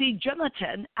 We see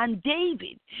Jonathan and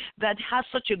David that has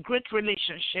such a great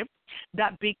relationship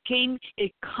that became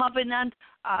a covenant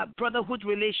brotherhood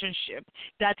relationship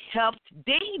that helped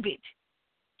David.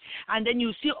 And then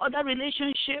you see other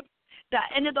relationships that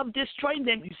ended up destroying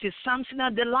them. You see Samson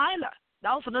and Delilah.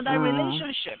 That was another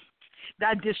relationship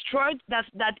that destroyed,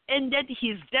 that ended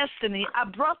his destiny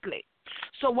abruptly.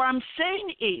 So what I'm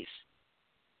saying is,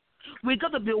 we got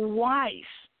to be wise.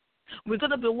 We got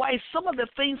to be wise. Some of the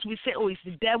things we say, it's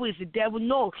the devil, it's the devil.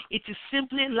 No, it is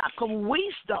simply lack of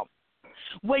wisdom.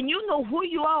 When you know who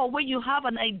you are, or when you have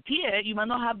an idea, you might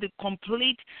not have the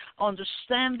complete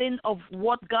understanding of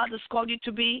what God has called you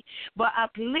to be, but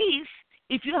at least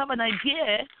if you have an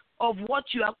idea of what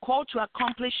you are called to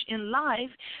accomplish in life,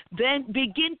 then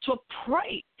begin to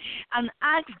pray and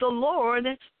ask the Lord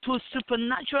to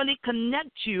supernaturally connect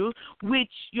you with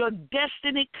your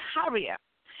destiny carrier.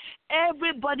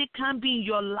 Everybody can be in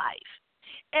your life.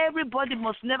 Everybody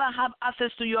must never have access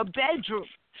to your bedroom.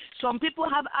 Some people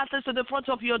have access to the front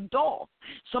of your door.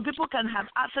 Some people can have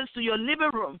access to your living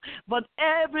room. But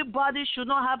everybody should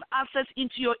not have access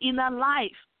into your inner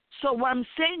life. So what I'm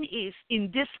saying is, in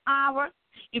this hour,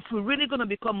 if we're really going to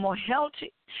become more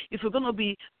healthy, if we're going to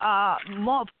be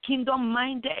more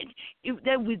kingdom-minded,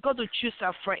 then we've got to choose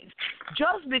our friends.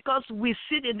 Just because we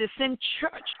sit in the same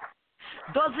church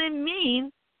doesn't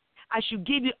mean I should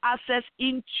give you access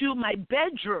into my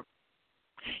bedroom.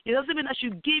 It doesn't mean I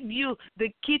should give you the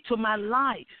key to my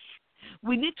life.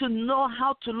 We need to know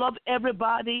how to love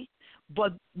everybody,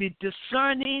 but be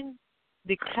discerning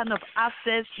the kind of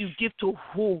access you give to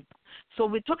whom. So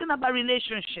we're talking about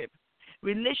relationship.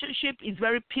 Relationship is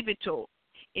very pivotal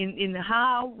in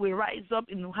how we rise up,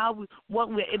 in what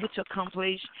we're able to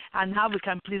accomplish, and how we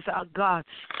can please our God.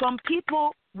 Some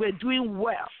people were doing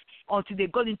well until they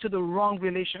got into the wrong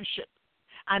relationship,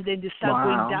 and then they start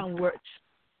going downwards.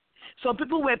 Some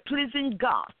people were pleasing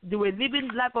God. They were living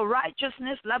life of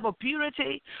righteousness, life of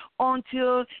purity,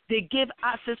 until they gave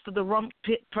access to the wrong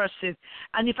person.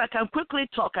 And if I can quickly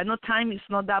talk, I know time is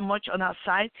not that much on our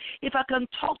side. If I can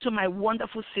talk to my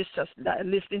wonderful sisters that are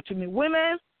listening to me,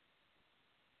 women,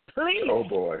 please, oh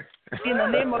boy, in the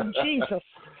name of Jesus,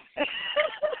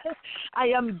 I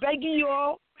am begging you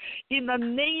all, in the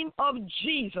name of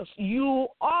Jesus, you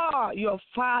are your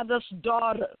father's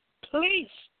daughter. Please,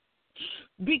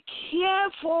 be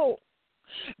careful.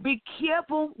 Be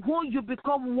careful who you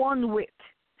become one with.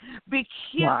 Be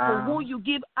careful who you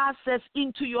give access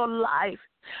into your life.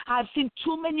 I've seen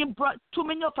too many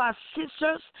of our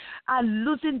sisters are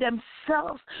losing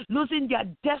themselves, losing their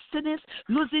destinies,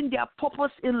 losing their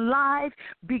purpose in life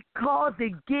because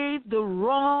they gave the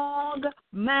wrong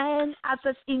man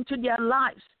access into their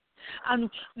lives. And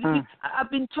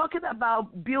I've been talking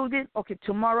about building. Okay,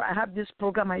 tomorrow I have this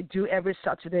program I do every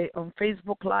Saturday on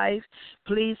Facebook Live.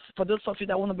 Please, for those of you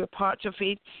that want to be part of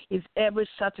it, it's every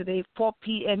Saturday, 4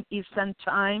 p.m. Eastern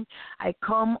Time. I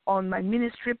come on my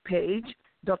ministry page,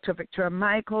 Dr. Victoria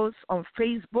Michaels on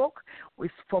Facebook.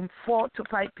 It's from 4 to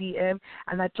 5 p.m.,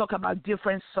 and I talk about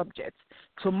different subjects.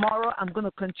 Tomorrow, I'm going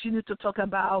to continue to talk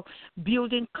about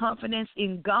building confidence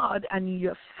in God and in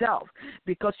yourself,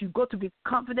 because you got to be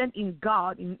confident in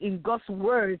God, in God's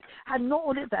word. And not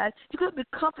only that, you got to be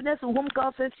confident in whom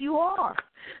God says you are.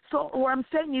 So what I'm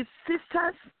saying is,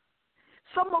 sisters,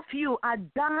 some of you are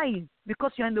dying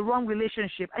because you're in the wrong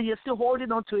relationship and you're still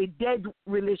holding on to a dead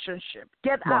relationship.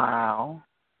 Get out. Wow.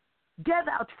 Get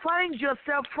out. Find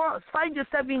yourself first. Find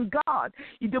yourself in God.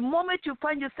 The moment you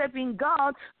find yourself in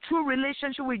God through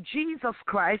relationship with Jesus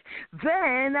Christ,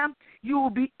 then you will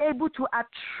be able to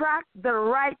attract the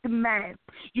right man.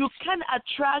 You can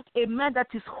attract a man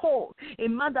that is whole, a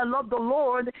man that loves the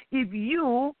Lord, if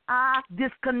you are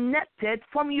disconnected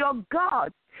from your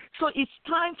God. So it's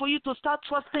time for you to start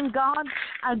trusting God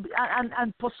and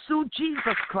pursue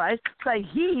Jesus Christ so that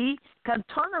He can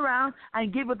turn around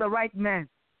and give you the right man.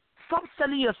 Stop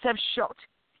selling yourself short.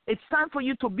 It's time for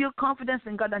you to build confidence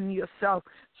in God and in yourself.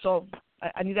 So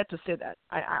I needed to say that.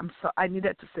 I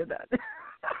needed to say that.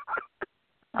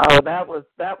 Oh, that was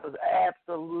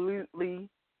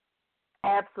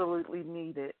absolutely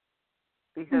needed,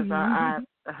 because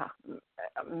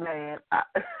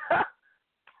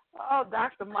oh,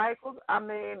 Dr. Michaels, I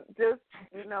mean, just,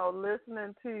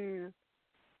 listening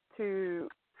to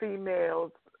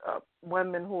females,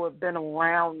 women who have been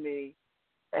around me,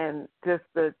 and just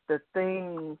the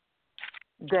things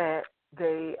that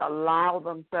they allow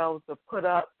themselves to put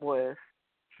up with,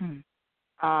 and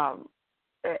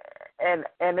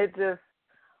it just,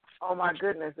 oh my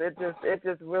goodness, it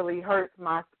just really hurts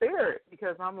my spirit,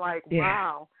 because I'm like,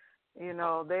 wow,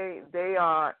 they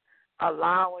are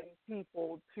allowing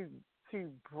people to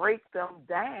break them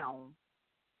down,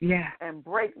 and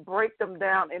break them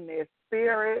down in their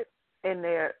spirit, in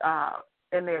their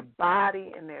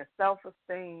body, in their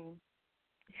self-esteem,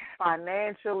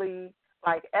 financially,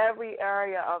 like every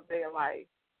area of their life.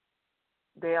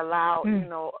 They allow,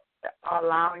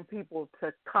 allowing people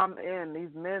to come in,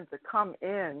 these men to come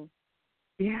in,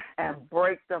 and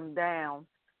break them down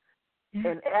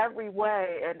in every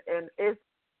way, and it's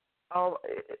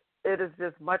it is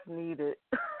just much needed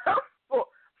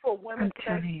for women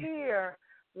to hear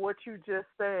what you just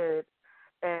said.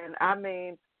 And I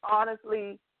mean,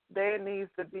 honestly, there needs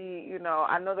to be,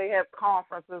 I know they have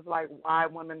conferences like Why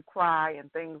Women Cry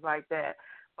and things like that,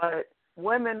 but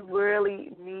women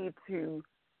really need to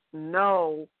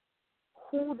know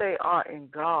who they are in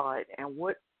God and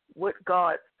what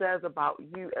God says about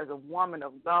you as a woman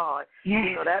of God.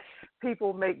 That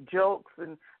people make jokes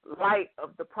and light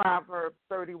of the Proverbs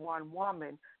 31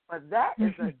 woman, but that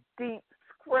is a deep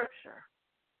scripture.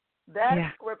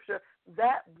 That scripture,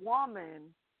 that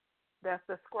woman that's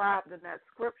described in that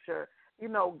scripture,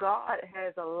 God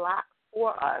has a lot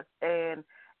for us, and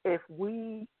if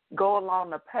we go along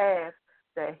the path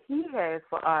that He has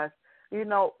for us, we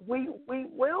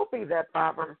will be that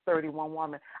Proverbs 31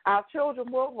 woman. Our children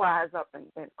will rise up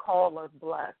and call us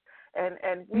blessed,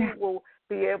 and we will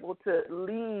be able to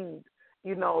lead,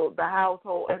 the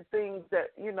household, and things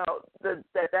that,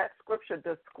 that scripture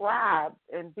describes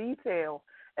in detail,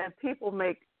 and people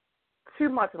make too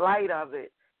much light of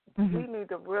it. We need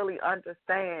to really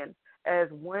understand as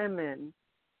women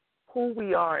who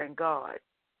we are in God.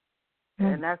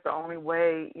 And that's the only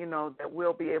way, that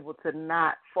we'll be able to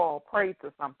not fall prey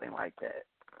to something like that.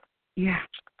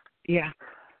 Yeah.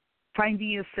 Finding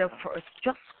yourself first.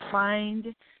 Just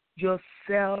find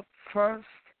yourself first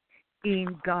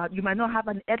in God. You might not have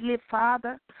an earthly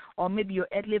father, or maybe your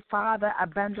earthly father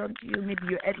abandoned you. Maybe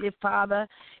your earthly father,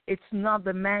 it's not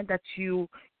the man that you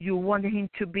want him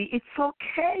to be. It's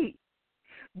okay.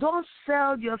 Don't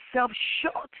sell yourself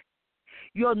short.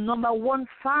 Your number one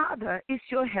Father is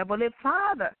your Heavenly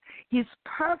Father. He's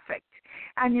perfect,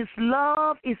 and His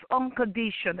love is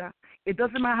unconditional. It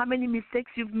doesn't matter how many mistakes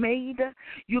you've made.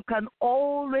 You can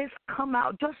always come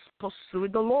out. Just pursue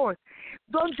the Lord.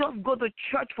 Don't just go to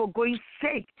church for going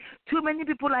sake. Too many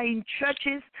people are in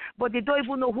churches, but they don't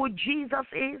even know who Jesus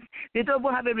is. They don't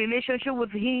even have a relationship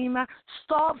with Him.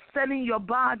 Stop selling your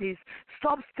bodies.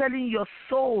 Stop selling your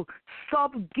soul.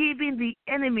 Stop giving the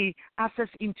enemy access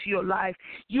into your life.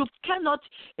 You cannot,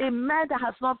 a man that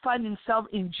has not found himself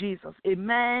in Jesus, a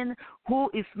man who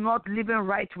is not living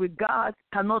right with God,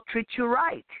 cannot treat you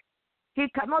right. He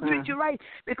cannot treat you right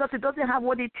because he doesn't have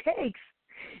what it takes.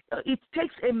 It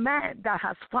takes a man that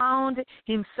has found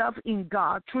himself in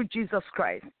God through Jesus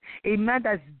Christ, a man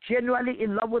that's genuinely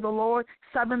in love with the Lord,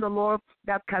 serving the Lord,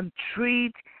 that can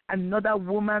treat another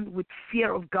woman with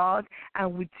fear of God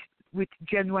and with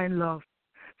genuine love.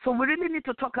 So we really need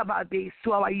to talk about this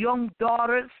to our young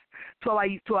daughters, to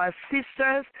our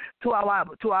sisters, to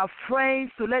our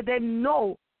friends, to let them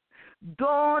know.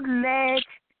 Don't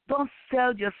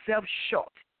sell yourself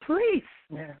short. Please.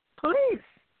 Yeah. Please.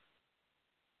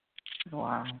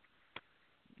 Wow.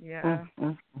 Yeah.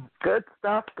 Good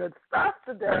stuff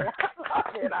today.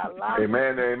 I love it.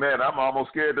 Amen. I'm almost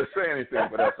scared to say anything,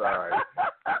 but that's all right.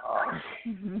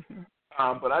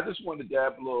 But I just wanted to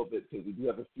dab a little bit because we do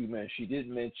have a few minutes. She did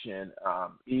mention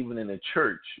even in the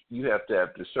church, you have to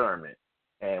have discernment.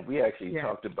 And we actually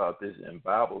talked about this in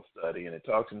Bible study, and it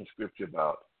talks in the scripture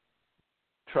about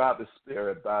try the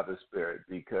Spirit by the Spirit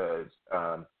because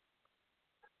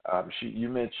you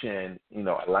mentioned,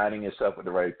 aligning yourself with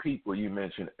the right people. You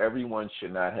mentioned everyone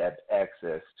should not have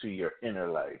access to your inner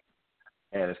life.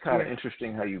 And it's kind of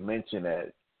interesting how you mentioned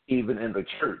that even in the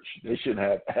church, they shouldn't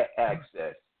have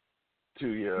access to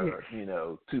your,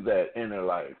 to that inner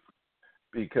life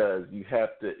because you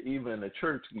have to, even in the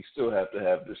church, we still have to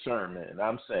have discernment. And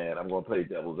I'm saying, I'm going to play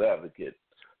devil's advocate.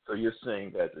 So you're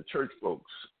saying that the church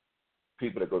folks,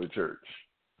 people that go to church,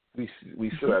 we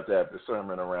still have to have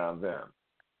discernment around them.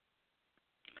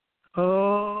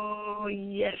 Oh,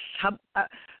 yes.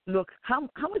 Look, how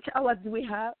much hours do we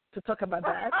have to talk about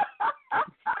that?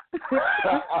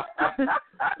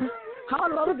 How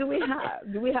long do we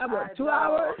have? Do we have, 2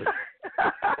 hours?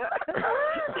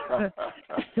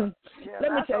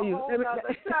 Let me tell you.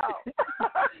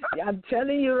 I'm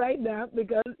telling you right now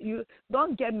because you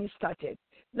don't get me started.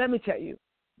 Let me tell you.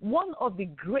 One of the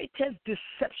greatest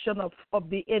deception of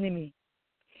the enemy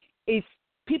is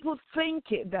people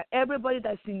thinking that everybody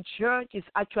that's in church is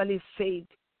actually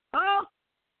saved. Oh,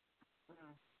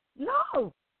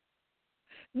 no.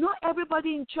 Not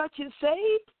everybody in church is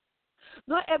saved.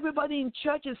 Not everybody in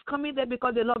church is coming there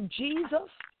because they love Jesus.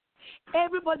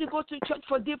 Everybody go to church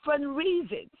for different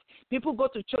reasons. People go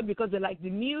to church because they like the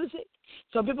music.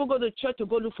 Some people go to church to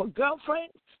go look for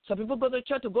girlfriend. Some people go to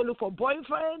church to go look for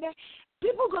boyfriend.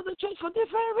 People go to church for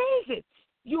different reasons.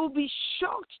 You'll be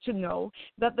shocked to know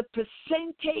that the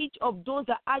percentage of those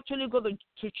that actually go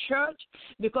to church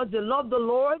because they love the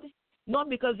Lord, not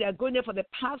because they are going there for the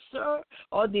pastor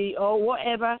or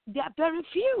whatever, they are very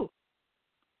few.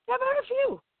 They are very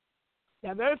few.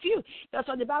 There are very few. That's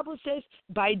what the Bible says,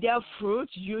 by their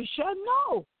fruits you shall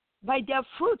know. By their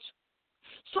fruits.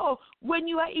 So when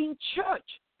you are in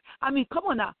church, come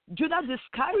on now, Judas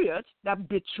Iscariot that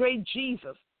betrayed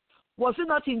Jesus, was he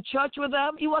not in church with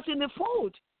them? He was in the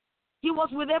fold. He was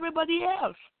with everybody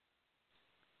else.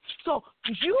 So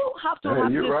you have to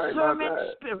have discernment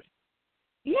spirit.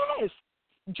 Yes.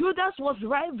 Judas was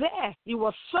right there. He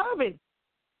was serving.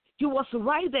 He was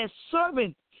right there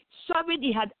serving. Serving,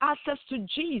 he had access to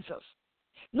Jesus.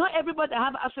 Not everybody that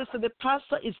have access to the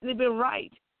pastor is living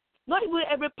right. Not even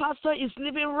every pastor is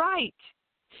living right.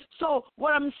 So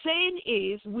what I'm saying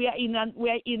is we are in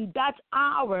that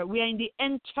hour, we are in the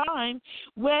end time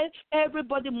where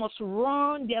everybody must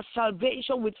run their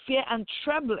salvation with fear and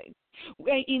trembling.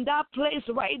 We're in that place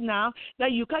right now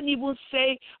that you can't even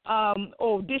say,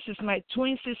 this is my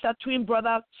twin sister, twin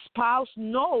brother, spouse.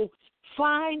 No,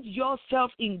 find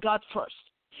yourself in God first.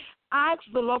 Ask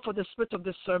the Lord for the spirit of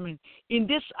discernment. In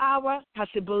this hour, as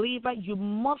a believer, you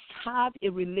must have a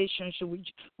relationship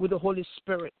with the Holy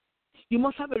Spirit. You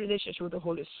must have a relationship with the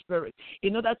Holy Spirit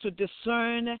in order to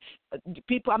discern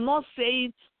people. I'm not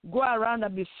saying go around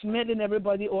and be smelling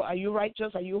everybody, or are you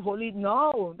righteous, are you holy?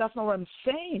 No, that's not what I'm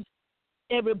saying.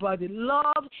 Everybody,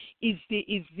 love is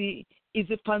the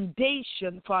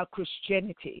foundation for our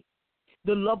Christianity,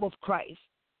 the love of Christ.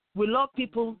 We love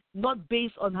people not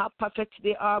based on how perfect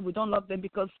they are. We don't love them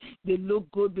because they look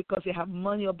good, because they have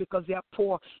money, or because they are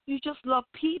poor. You just love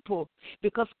people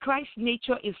because Christ's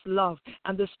nature is love,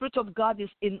 and the Spirit of God is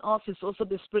in us. Is also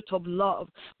the Spirit of love.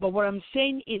 But what I'm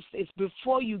saying is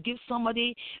before you give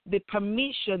somebody the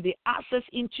permission, the access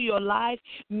into your life,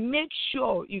 make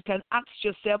sure you can ask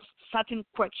yourself certain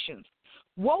questions.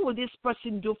 What will this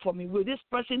person do for me? Will this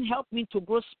person help me to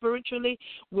grow spiritually?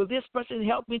 Will this person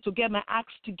help me to get my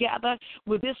acts together?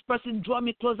 Will this person draw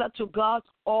me closer to God?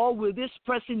 Or will this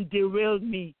person derail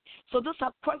me? So those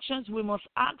are questions we must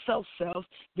ask ourselves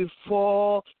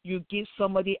before you give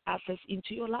somebody access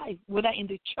into your life, whether in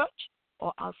the church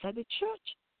or outside the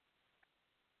church.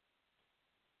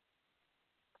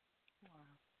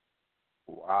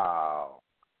 Wow.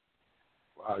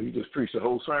 Wow, you just preached the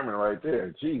whole sermon right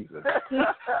there. Jesus.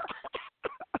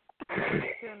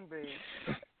 Can be.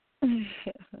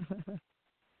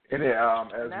 And then,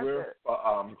 as we're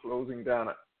closing down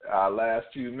our last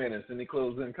few minutes, any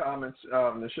closing comments,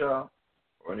 Michelle?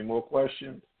 Or any more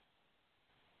questions?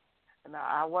 And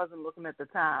I wasn't looking at the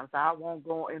time, so I won't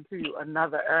go into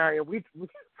another area. We're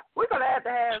gonna have to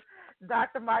have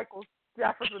Dr. Michael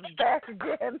Jefferson back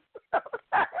again. That's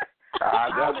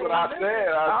what I said.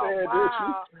 I said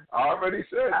wow. this. I already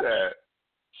said that.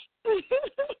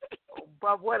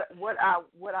 But what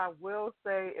I will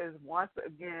say is, once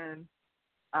again,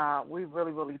 we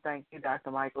really thank you,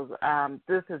 Dr. Michaels.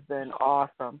 This has been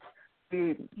awesome.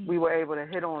 We were able to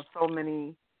hit on so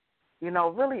many,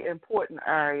 really important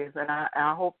areas, and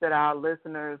I hope that our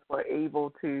listeners were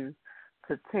able to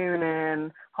tune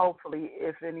in. Hopefully,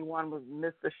 if anyone was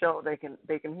missed the show, they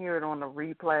can hear it on the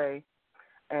replay,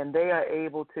 and they are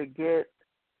able to get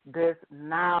this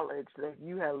knowledge that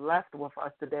you have left with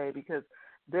us today, because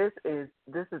this is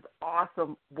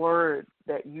awesome word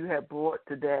that you have brought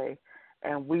today,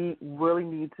 and we really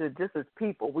need to, just as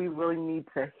people, we really need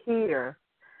to hear,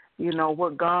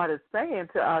 what God is saying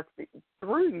to us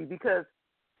through you, because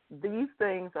these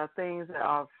things are things that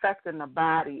are affecting the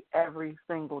body every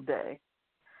single day.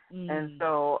 And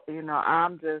so,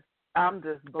 I'm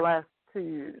just blessed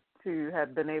to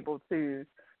have been able to,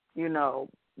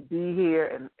 be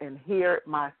here and hear it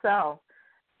myself,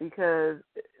 because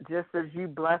just as you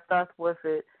blessed us with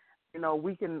it,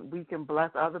 we can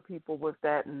bless other people with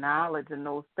that knowledge and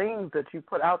those things that you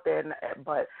put out there.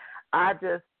 But I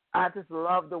just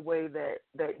love the way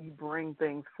that you bring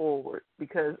things forward,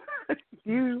 because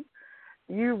you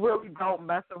really don't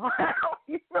mess around.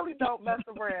 You really don't mess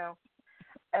around.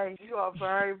 And you are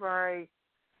very, very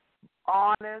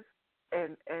honest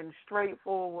and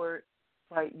straightforward,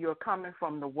 but you're coming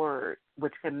from the word,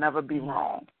 which can never be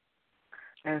wrong.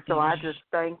 And so I just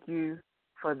thank you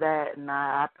for that, and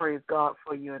I praise God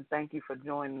for you, and thank you for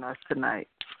joining us tonight.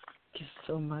 Thank you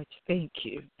so much. Thank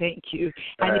you. Thank you.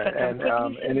 And if I can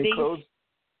quickly say this,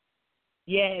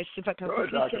 yes, if I can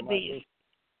quickly say this.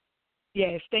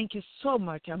 Yes, thank you so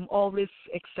much. I'm always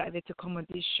excited to come on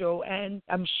this show, and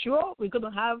I'm sure we're going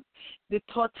to have the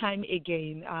third time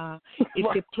again.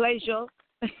 It's a pleasure.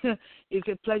 It's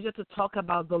a pleasure to talk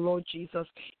about the Lord Jesus.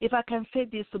 If I can say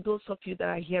this to those of you that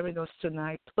are hearing us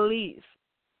tonight, please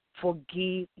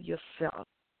forgive yourself.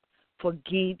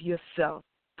 Forgive yourself.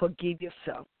 Forgive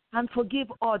yourself. And forgive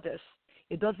others.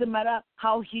 It doesn't matter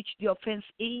how huge the offense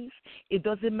is. It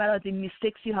doesn't matter the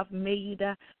mistakes you have made.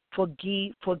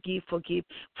 Forgive, forgive, forgive.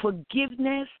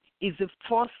 Forgiveness is the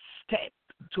first step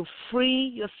to free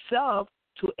yourself,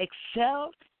 to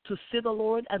excel, to see the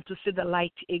Lord, and to see the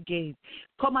light again.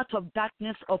 Come out of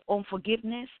darkness of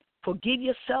unforgiveness. Forgive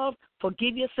yourself,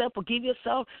 forgive yourself, forgive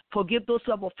yourself, forgive those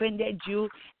who have offended you,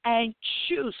 and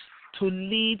choose to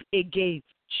live again.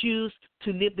 Choose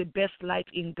to live the best life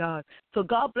in God. So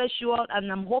God bless you all, and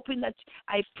I'm hoping that,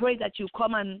 I pray that you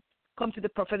come to the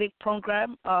prophetic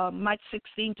program March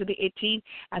 16 to the 18th,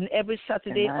 and every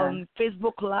Saturday on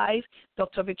Facebook Live,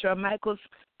 Dr. Victoria Michaels.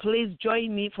 Please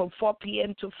join me from 4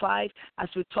 p.m. to 5 as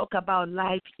we talk about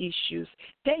life issues.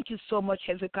 Thank you so much,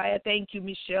 Hezekiah. Thank you,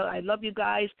 Michelle. I love you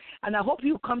guys, and I hope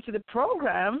you come to the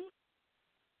program.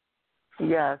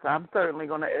 Yes, I'm certainly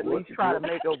going to at least try to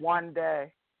make it one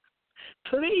day.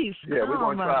 Please. Yeah, we're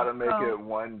going to try to make it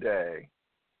one day.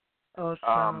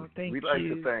 Awesome. Thank you.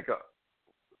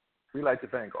 We'd like to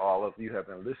thank all of you who have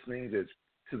been listening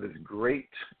to this great,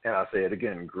 and I'll say it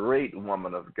again, great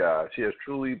woman of God. She has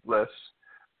truly blessed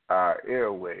our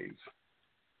airwaves.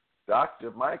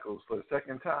 Dr. Michaels, for the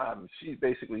second time, she's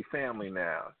basically family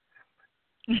now.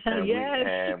 And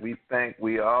yes.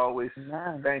 we always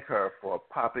thank her for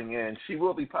popping in. She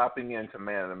will be popping in to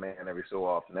Man in the Man every so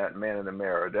often. That Man in the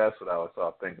Mirror, that's what I was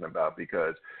thinking about,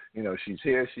 because, she's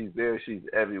here, she's there, she's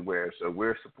everywhere. So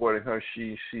we're supporting her,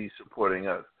 she's supporting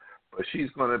us. But she's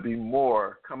going to be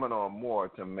coming on more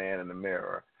to Man in the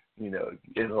Mirror,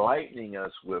 enlightening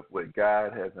us with what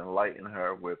God has enlightened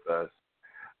her with us.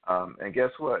 And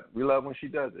guess what? We love when she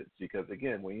does it, because,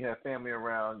 again, when you have family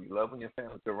around, you love when your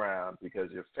family's around,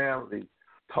 because your family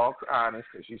talks honest.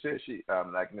 Because she says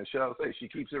like Michelle says, she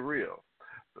keeps it real.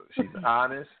 So she's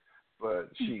honest, but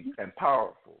and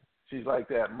powerful. She's like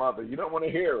that mother. You don't want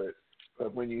to hear it,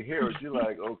 but when you hear it, you're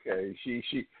like, okay, she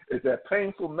it's that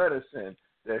painful medicine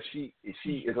that she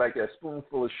is like that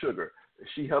spoonful of sugar.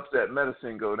 She helps that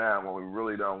medicine go down when we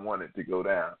really don't want it to go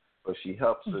down. But she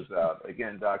helps us out.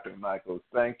 Again, Dr. Michaels,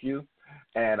 thank you.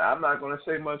 And I'm not going to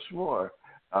say much more.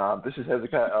 This is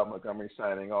Hezekiah L. Montgomery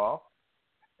signing off.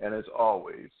 And as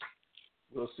always,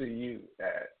 we'll see you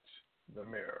at the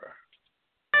Mirror.